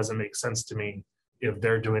the money doesn't make sense to me. If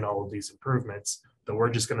they're doing all of these improvements, that we're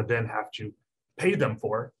just going to then have to pay them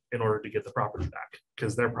for in order to get the property back,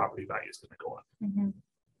 because their property value is going to go up. Mhm.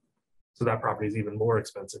 So that property is even more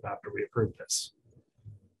expensive after we approve this.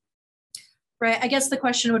 Right, I guess the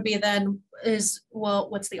question would be then is,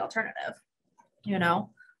 well, what's the alternative? You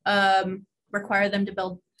know, require them to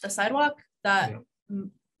build the sidewalk, that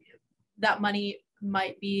money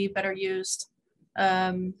might be better used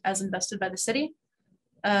as invested by the city,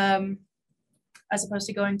 as opposed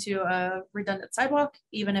to going to a redundant sidewalk,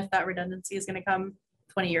 even if that redundancy is gonna come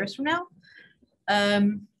 20 years from now.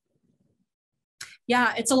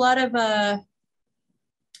 Yeah, it's a lot of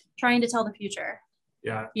trying to tell the future,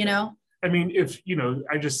 Yeah. you know? I mean, if,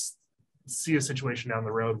 I just see a situation down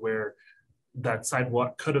the road where that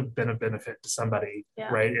sidewalk could have been a benefit to somebody,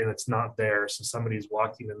 Yeah. right? And it's not there. So somebody's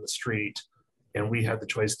walking in the street and we had the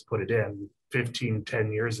choice to put it in 15,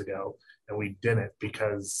 10 years ago, and we didn't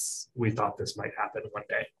because we thought this might happen one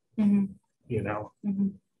day. Mhm.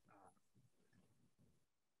 Mhm.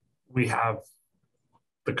 We have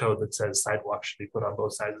the code that says sidewalks should be put on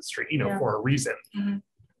both sides of the street, Yeah. for a reason. Mhm.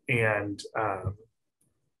 And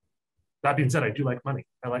that being said, I do like money.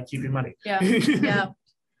 I like keeping money. Yeah, yeah.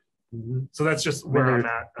 So that's just where I'm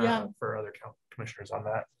at Yeah. for other commissioners on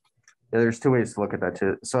that. Yeah, there's two ways to look at that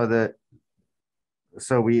too.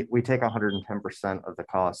 So we take 110% of the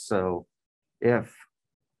cost. So if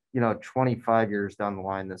 25 years down the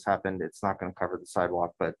line this happened, it's not going to cover the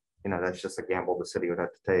sidewalk, but that's just a gamble the city would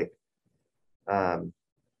have to take.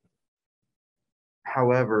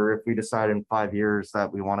 However, if we decide in 5 years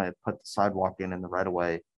that we want to put the sidewalk in the right of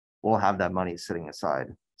way, we'll have that money sitting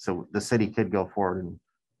aside. So the city could go forward and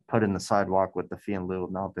put in the sidewalk with the fee in lieu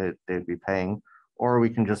amount that they'd be paying, or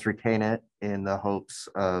we can just retain it in the hopes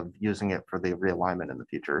of using it for the realignment in the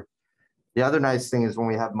future. The other nice thing is when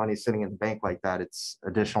we have money sitting in the bank like that, it's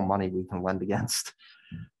additional money we can lend against.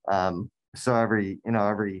 So every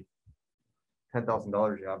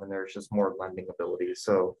 $10,000 you have in there, it's just more lending ability.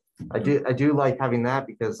 So I do like having that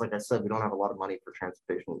because, like I said, we don't have a lot of money for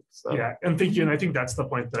transportation stuff. Yeah, and I think that's the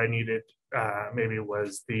point that I needed. Maybe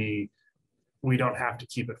was we don't have to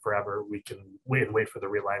keep it forever. We can wait for the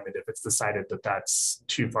realignment. If it's decided that that's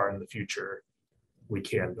too far in the future, we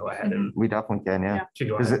can go ahead and We definitely can, yeah.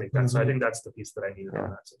 go ahead and make that. So I think that's the piece that I needed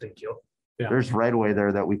on that. So thank you. Yeah. There's right away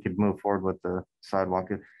there that we could move forward with the sidewalk.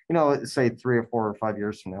 Say 3 or 4 or 5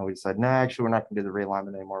 years from now, we said, no, actually, we're not going to do the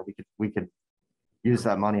realignment anymore. We could use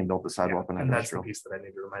that money and build the sidewalk. Yeah, and that's the piece that I need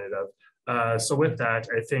to be reminded of. So with that,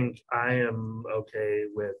 I think I am okay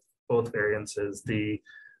with both variances.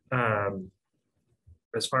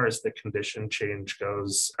 As far as the condition change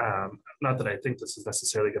goes, not that I think this is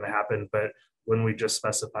necessarily going to happen, but when we just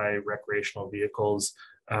specify recreational vehicles,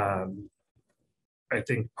 I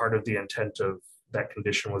think part of the intent of that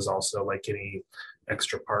condition was also like any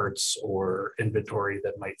extra parts or inventory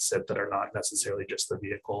that might sit that are not necessarily just the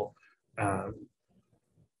vehicle,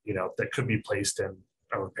 you know, that could be placed in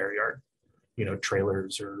a repair yard, you know,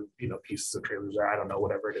 trailers or, you know, pieces of trailers, or I don't know,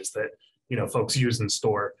 whatever it is that, you know, folks use and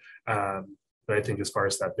store. But I think as far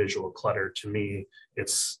as that visual clutter, to me,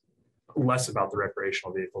 it's less about the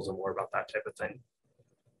recreational vehicles and more about that type of thing.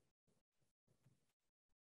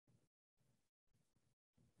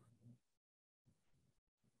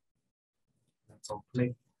 That's all for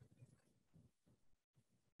me.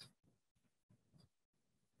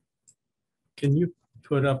 Can you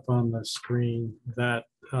put up on the screen that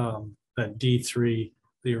that D3,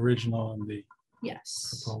 the original and the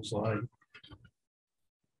Yes. proposal? I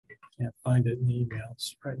can't find it in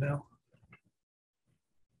emails right now.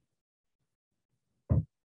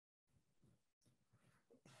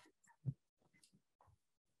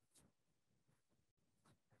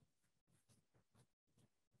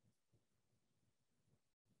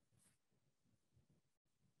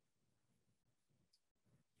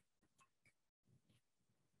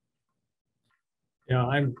 Yeah,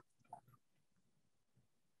 I'm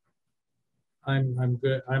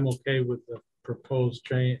good. I'm okay with the proposed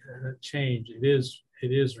change. It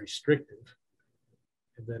is restrictive,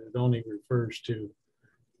 and that it only refers to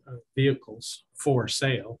vehicles for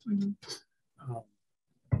sale. Mhm.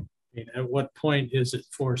 I mean, at what point is it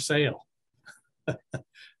for sale?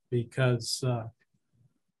 Because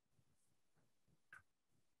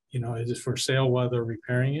you know, is it for sale while they're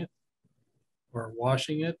repairing it or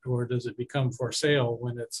washing it, or does it become for sale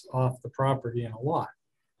when it's off the property in a lot?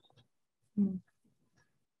 Mm.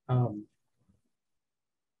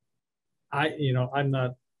 You know, I'm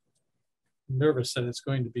not nervous that it's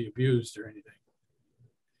going to be abused or anything.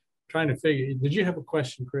 Trying to figure, did you have a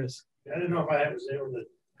question, Chris? I didn't know if I was able to.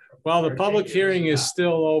 Well, the public hearing is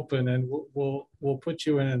still open, and we'll put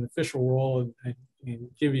you in an official role and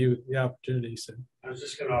give you the opportunity. So I was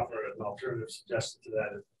just going to offer an alternative suggestion to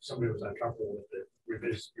that. If somebody was uncomfortable with the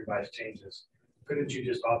revised changes, couldn't you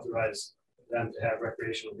just authorize them to have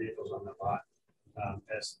recreational vehicles on the lot,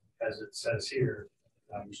 as it says here,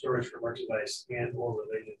 storage for merchandise and or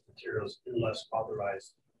related materials unless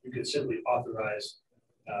authorized? You could simply authorize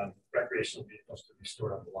recreational vehicles to be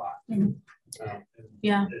stored on the lot. Mhm.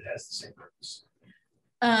 Yeah, it has the same purpose.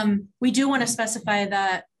 we do want to specify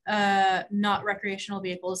that not recreational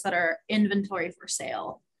vehicles that are inventory for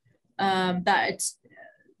sale. That it's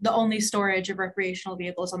the only storage of recreational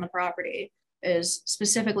vehicles on the property is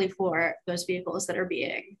specifically for those vehicles that are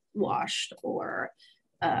being washed or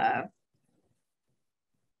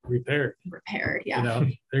repaired. Yeah. You know,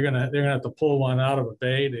 they're gonna have to pull one out of a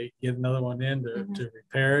bay to get another one in to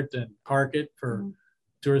repair it and park it for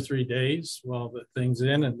 2 or 3 days while the thing's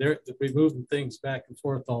in, and they'll be moving things back and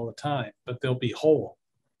forth all the time, but they'll be whole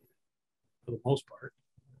for the most part.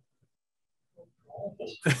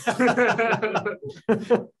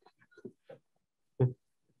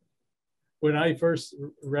 When I first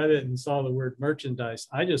read it and saw the word merchandise,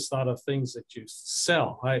 I just thought of things that you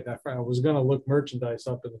sell. I was going to look merchandise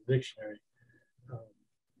up in the dictionary,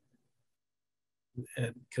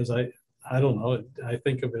 because I don't know. I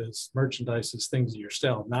think of it as merchandise as things that you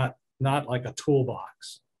sell, not like a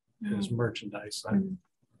toolbox as merchandise.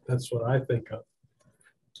 That's what I think of.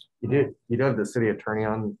 You do have the city attorney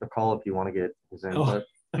on the call if you want to get his input.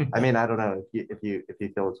 I mean, I don't know if you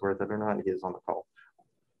feel it's worth it or not. He is on the call.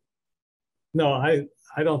 No, I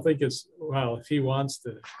don't think it's, well, if he wants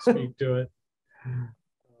to speak to it.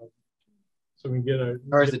 So we can get a.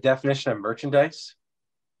 Or is the definition of merchandise?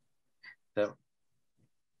 Is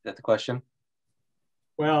that the question?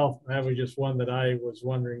 Well, that was just one that I was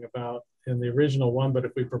wondering about in the original one, but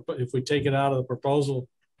if we take it out of the proposal,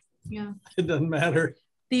 yeah, it doesn't matter.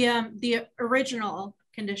 The original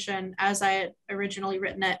condition, as I had originally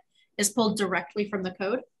written it, is pulled directly from the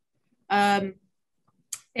code. And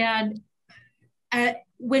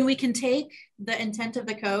when we can take the intent of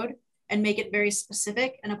the code and make it very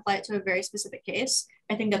specific and apply it to a very specific case,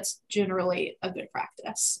 I think that's generally a good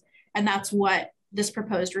practice. And that's what this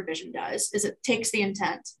proposed revision does, is it takes the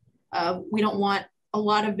intent of, we don't want a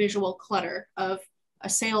lot of visual clutter of a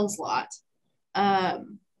sales lot,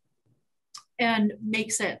 and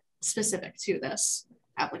makes it specific to this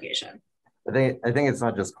application. I think it's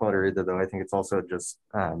not just clutter either, though. I think it's also just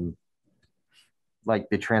like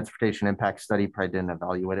the transportation impact study probably didn't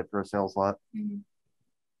evaluate it for a sales lot.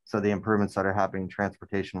 So the improvements that are happening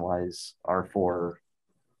transportation wise are for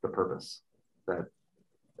the purpose that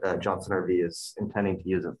Johnson RV is intending to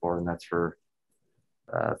use it for, and that's for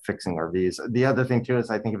fixing RVs. The other thing too is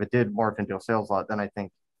I think if it did morph into a sales lot,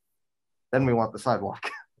 then we want the sidewalk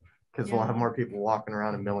because we'll have more people walking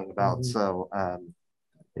around and milling about. So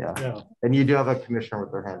yeah. And you do have a commissioner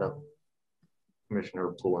with their hand up.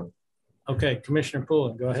 Commissioner Poulin. Okay, Commissioner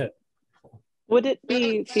Poulin, go ahead. Would it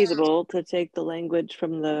be feasible to take the language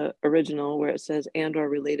from the original where it says and or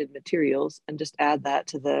related materials and just add that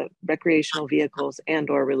to the recreational vehicles and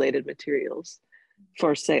or related materials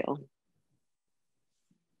for sale?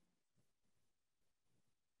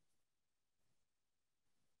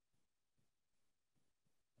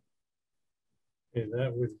 Okay,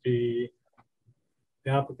 that would be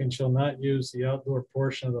the applicant shall not use the outdoor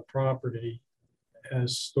portion of the property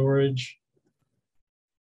as storage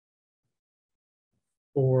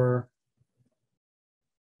or.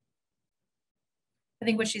 I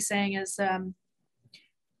think what she's saying is on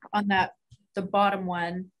that, the bottom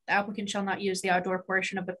one, the applicant shall not use the outdoor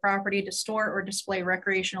portion of the property to store or display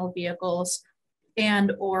recreational vehicles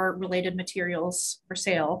and or related materials for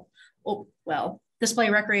sale. Oh, well, display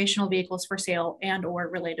recreational vehicles for sale and or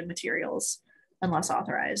related materials unless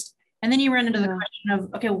authorized. And then you run into the question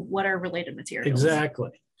of, okay, what are related materials? Exactly.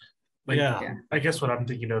 Like, Yeah. I guess what I'm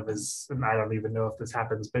thinking of is, and I don't even know if this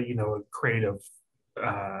happens, but a crate of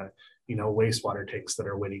wastewater tanks that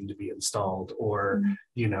are waiting to be installed, or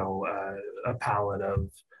a pallet of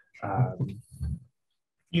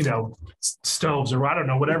stoves, or I don't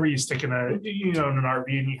know, whatever you stick in in an RV,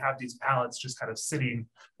 and you have these pallets just kind of sitting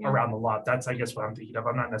around the lot. That's, I guess, what I'm thinking of.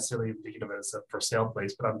 I'm not necessarily thinking of it as a for sale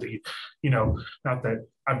place, but I'm thinking, not that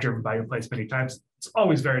I've driven by your place many times. It's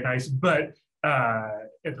always very nice, but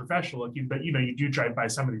and professional looking, but you do drive by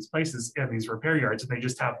some of these places and these repair yards, and they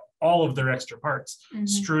just have all of their extra parts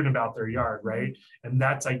strewn about their yard, right? And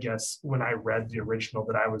that's, I guess, when I read the original,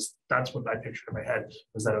 that's what I pictured in my head,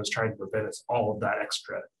 was that I was trying to prevent us all of that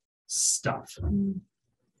extra stuff. So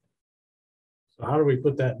how do we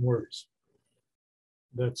put that in words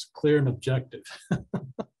that's clear and objective?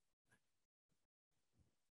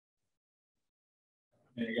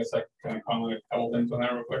 I guess I kind of comment a couple things on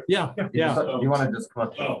that real quick. Yeah. You want to just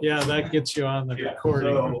come up? Yeah, that gets you on the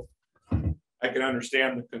recording. So I can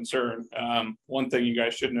understand the concern. One thing you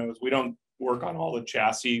guys should know is we don't work on all the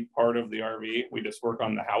chassis part of the RV. We just work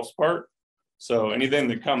on the house part. So anything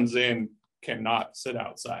that comes in cannot sit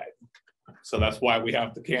outside. So that's why we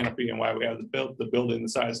have the canopy and why we have the building the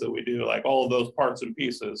size that we do. Like all of those parts and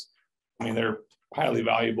pieces, I mean, they're highly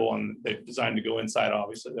valuable and they're designed to go inside,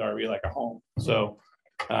 obviously, the RV like a home. So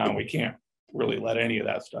we can't really let any of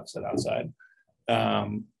that stuff sit outside.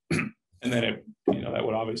 And then that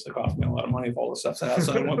would obviously cost me a lot of money if all the stuff sat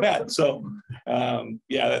outside and went bad. So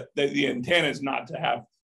the intent is not to have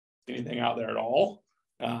anything out there at all.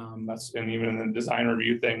 And even in the design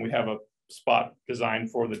review thing, we have a spot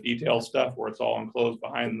designed for the detail stuff where it's all enclosed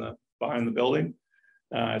behind the building.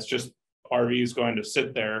 It's just RVs going to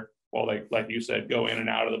sit there while they, like you said, go in and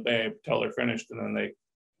out of the bay until they're finished, and then they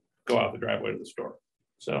go out the driveway to the store.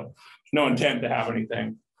 So there's no intent to have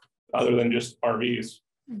anything other than just RVs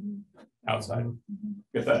outside,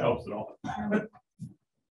 if that helps at all.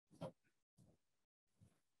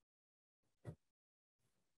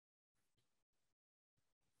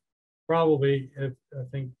 Probably, I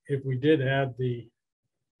think if we did add the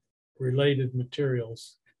related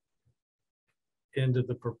materials into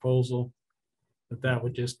the proposal, that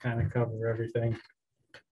would just kind of cover everything.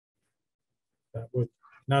 That would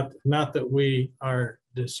not that we are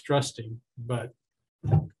distrusting, but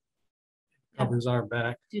covers our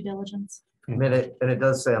back. Due diligence. And it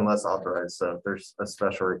does say unless authorized. So if there's a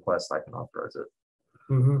special request, I can authorize it.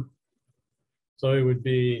 So it would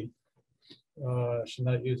be should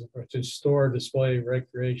not use it to store, display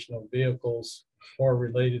recreational vehicles or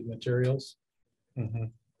related materials.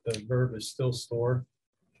 The verb is still store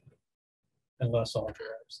unless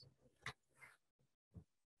authorized.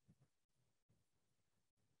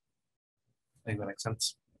 I think that makes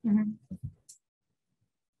sense.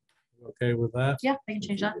 Okay with that? Yeah, I can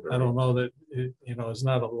change that. I don't know that it's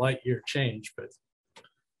not a light year change, but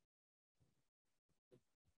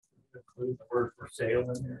include the word for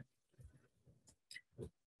sale in there.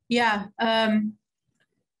 Yeah.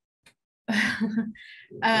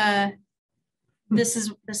 This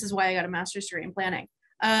is why I got a master's degree in planning.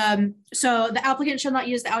 So the applicant shall not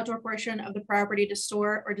use the outdoor portion of the property to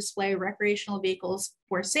store or display recreational vehicles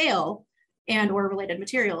for sale and or related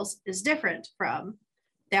materials is different from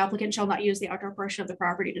the applicant shall not use the outdoor portion of the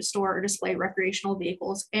property to store or display recreational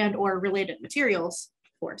vehicles and or related materials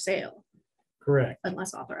for sale. Correct.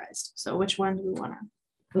 Unless authorized. So which one do we want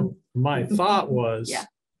to? My thought was yeah,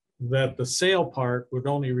 that the sale part would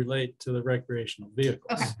only relate to the recreational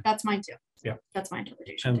vehicles. Okay, that's mine too. Yeah. That's my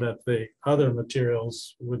interpretation. And too. that the other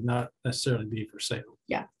materials would not necessarily be for sale.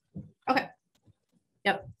 Yeah. Okay.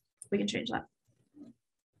 Yep. We can change that.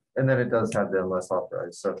 And then it does have the unless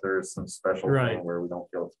authorized. So if there's some special Right. thing where we don't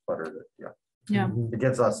feel it's cluttered, yeah. Yeah. Mhm. It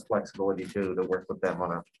gives us flexibility too to work with them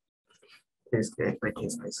on a case by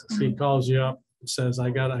case basis. He calls you up and says, I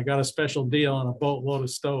got a special deal on a boatload of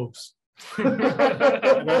stoves. And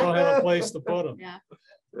I don't have a place to put them. Yeah.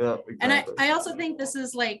 Yeah, And exactly. I also think this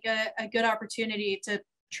is like a good opportunity to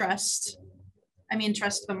trust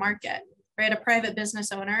the market, right? A private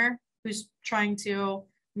business owner who's trying to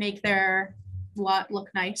make their lot look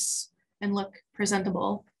nice and look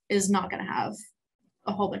presentable is not going to have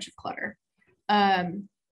a whole bunch of clutter.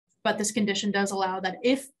 But this condition does allow that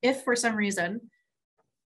if for some reason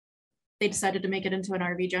they decided to make it into an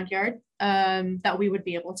RV junkyard, that we would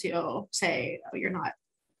be able to say, oh, you're not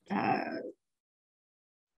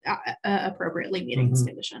appropriately meeting this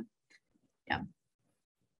condition. Yeah.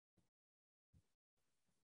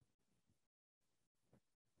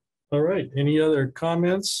 All right, any other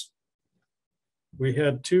comments? We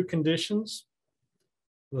had two conditions,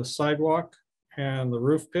 the sidewalk and the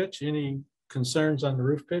roof pitch. Any concerns on the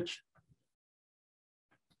roof pitch?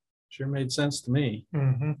 Sure made sense to me.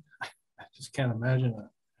 Mhm. I just can't imagine a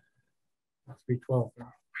 312.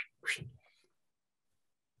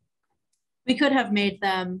 We could have made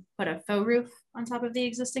them put a faux roof on top of the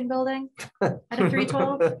existing building at a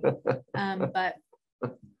 312, but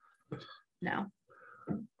no,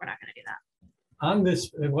 we're not going to do that. On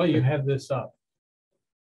this, well, you have this up.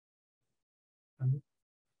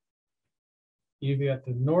 You've got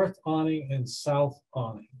the north awning and south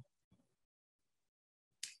awning.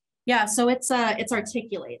 Yeah, so it's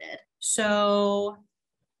articulated. So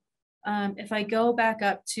if I go back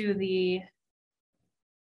up to the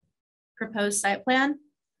proposed site plan,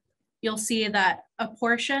 you'll see that a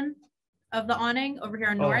portion of the awning over here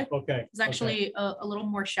on north Okay. is actually a little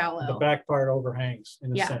more shallow. The back part overhangs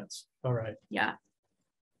in a Yeah. sense. All right, Yeah.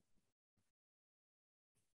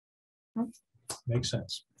 makes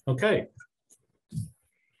sense. Okay.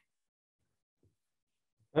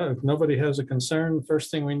 If nobody has a concern, first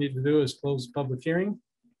thing we need to do is close the public hearing.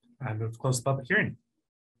 I move to close the public hearing.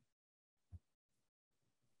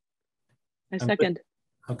 I second.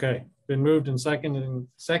 Okay, been moved and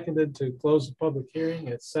seconded to close the public hearing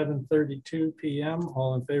at 7:32 p.m.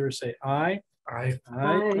 All in favor, say aye. Aye.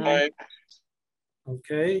 Aye. Aye.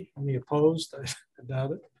 Okay, any opposed? I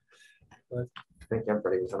doubt it. I think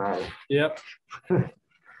everybody was an eye. Yep.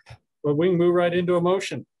 But we can move right into a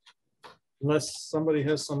motion. Unless somebody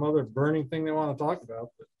has some other burning thing they want to talk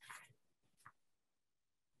about.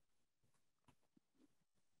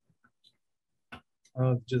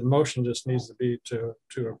 The motion just needs to be to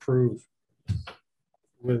approve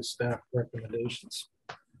with staff recommendations.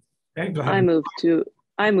 Okay, go I ahead.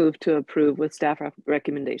 move to approve with staff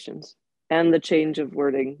recommendations and the change of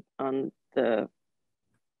wording on the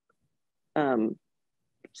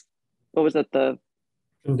what was it, the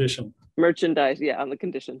Condition. merchandise, yeah, on the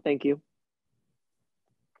condition. Thank you.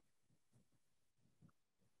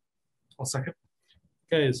 I'll second.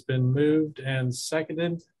 Okay, it's been moved and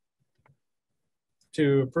seconded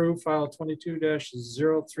to approve file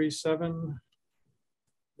 22-037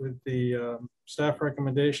 with the staff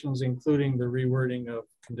recommendations, including the rewording of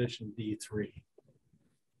condition D3.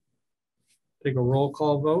 Take a roll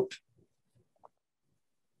call vote.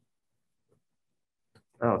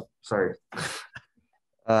 Oh, sorry.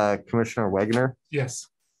 Commissioner Wegener, Yes.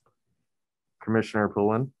 Commissioner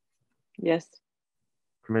Poulin, Yes.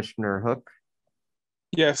 Commissioner Hook,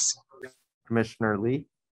 Yes. Commissioner Lee,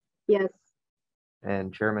 Yes.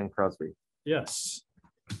 and Chairman Crosby. Yes.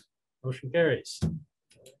 Motion carries.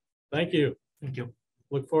 Thank you. Thank you.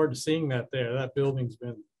 Look forward to seeing that there. That building's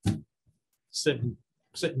been sitting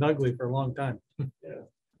ugly for a long time. Yeah.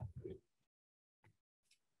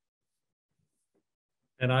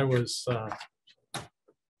 And I was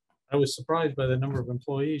surprised by the number of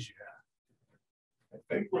employees you have. I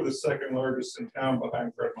think we're the second largest in town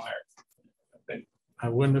behind Fred Meyer. I think. I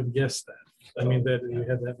wouldn't have guessed that. I mean, that you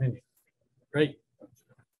had that many. Great.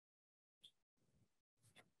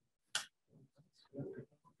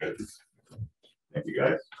 Good. Thank you,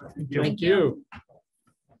 guys. Thank you.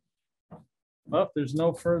 Well, if there's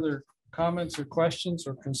no further comments or questions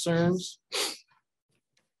or concerns,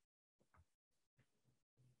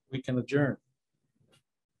 we can adjourn.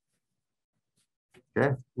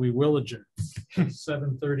 Okay. We will adjourn.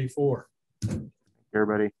 7:34.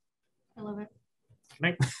 Everybody. I love it.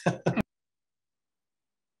 Good night.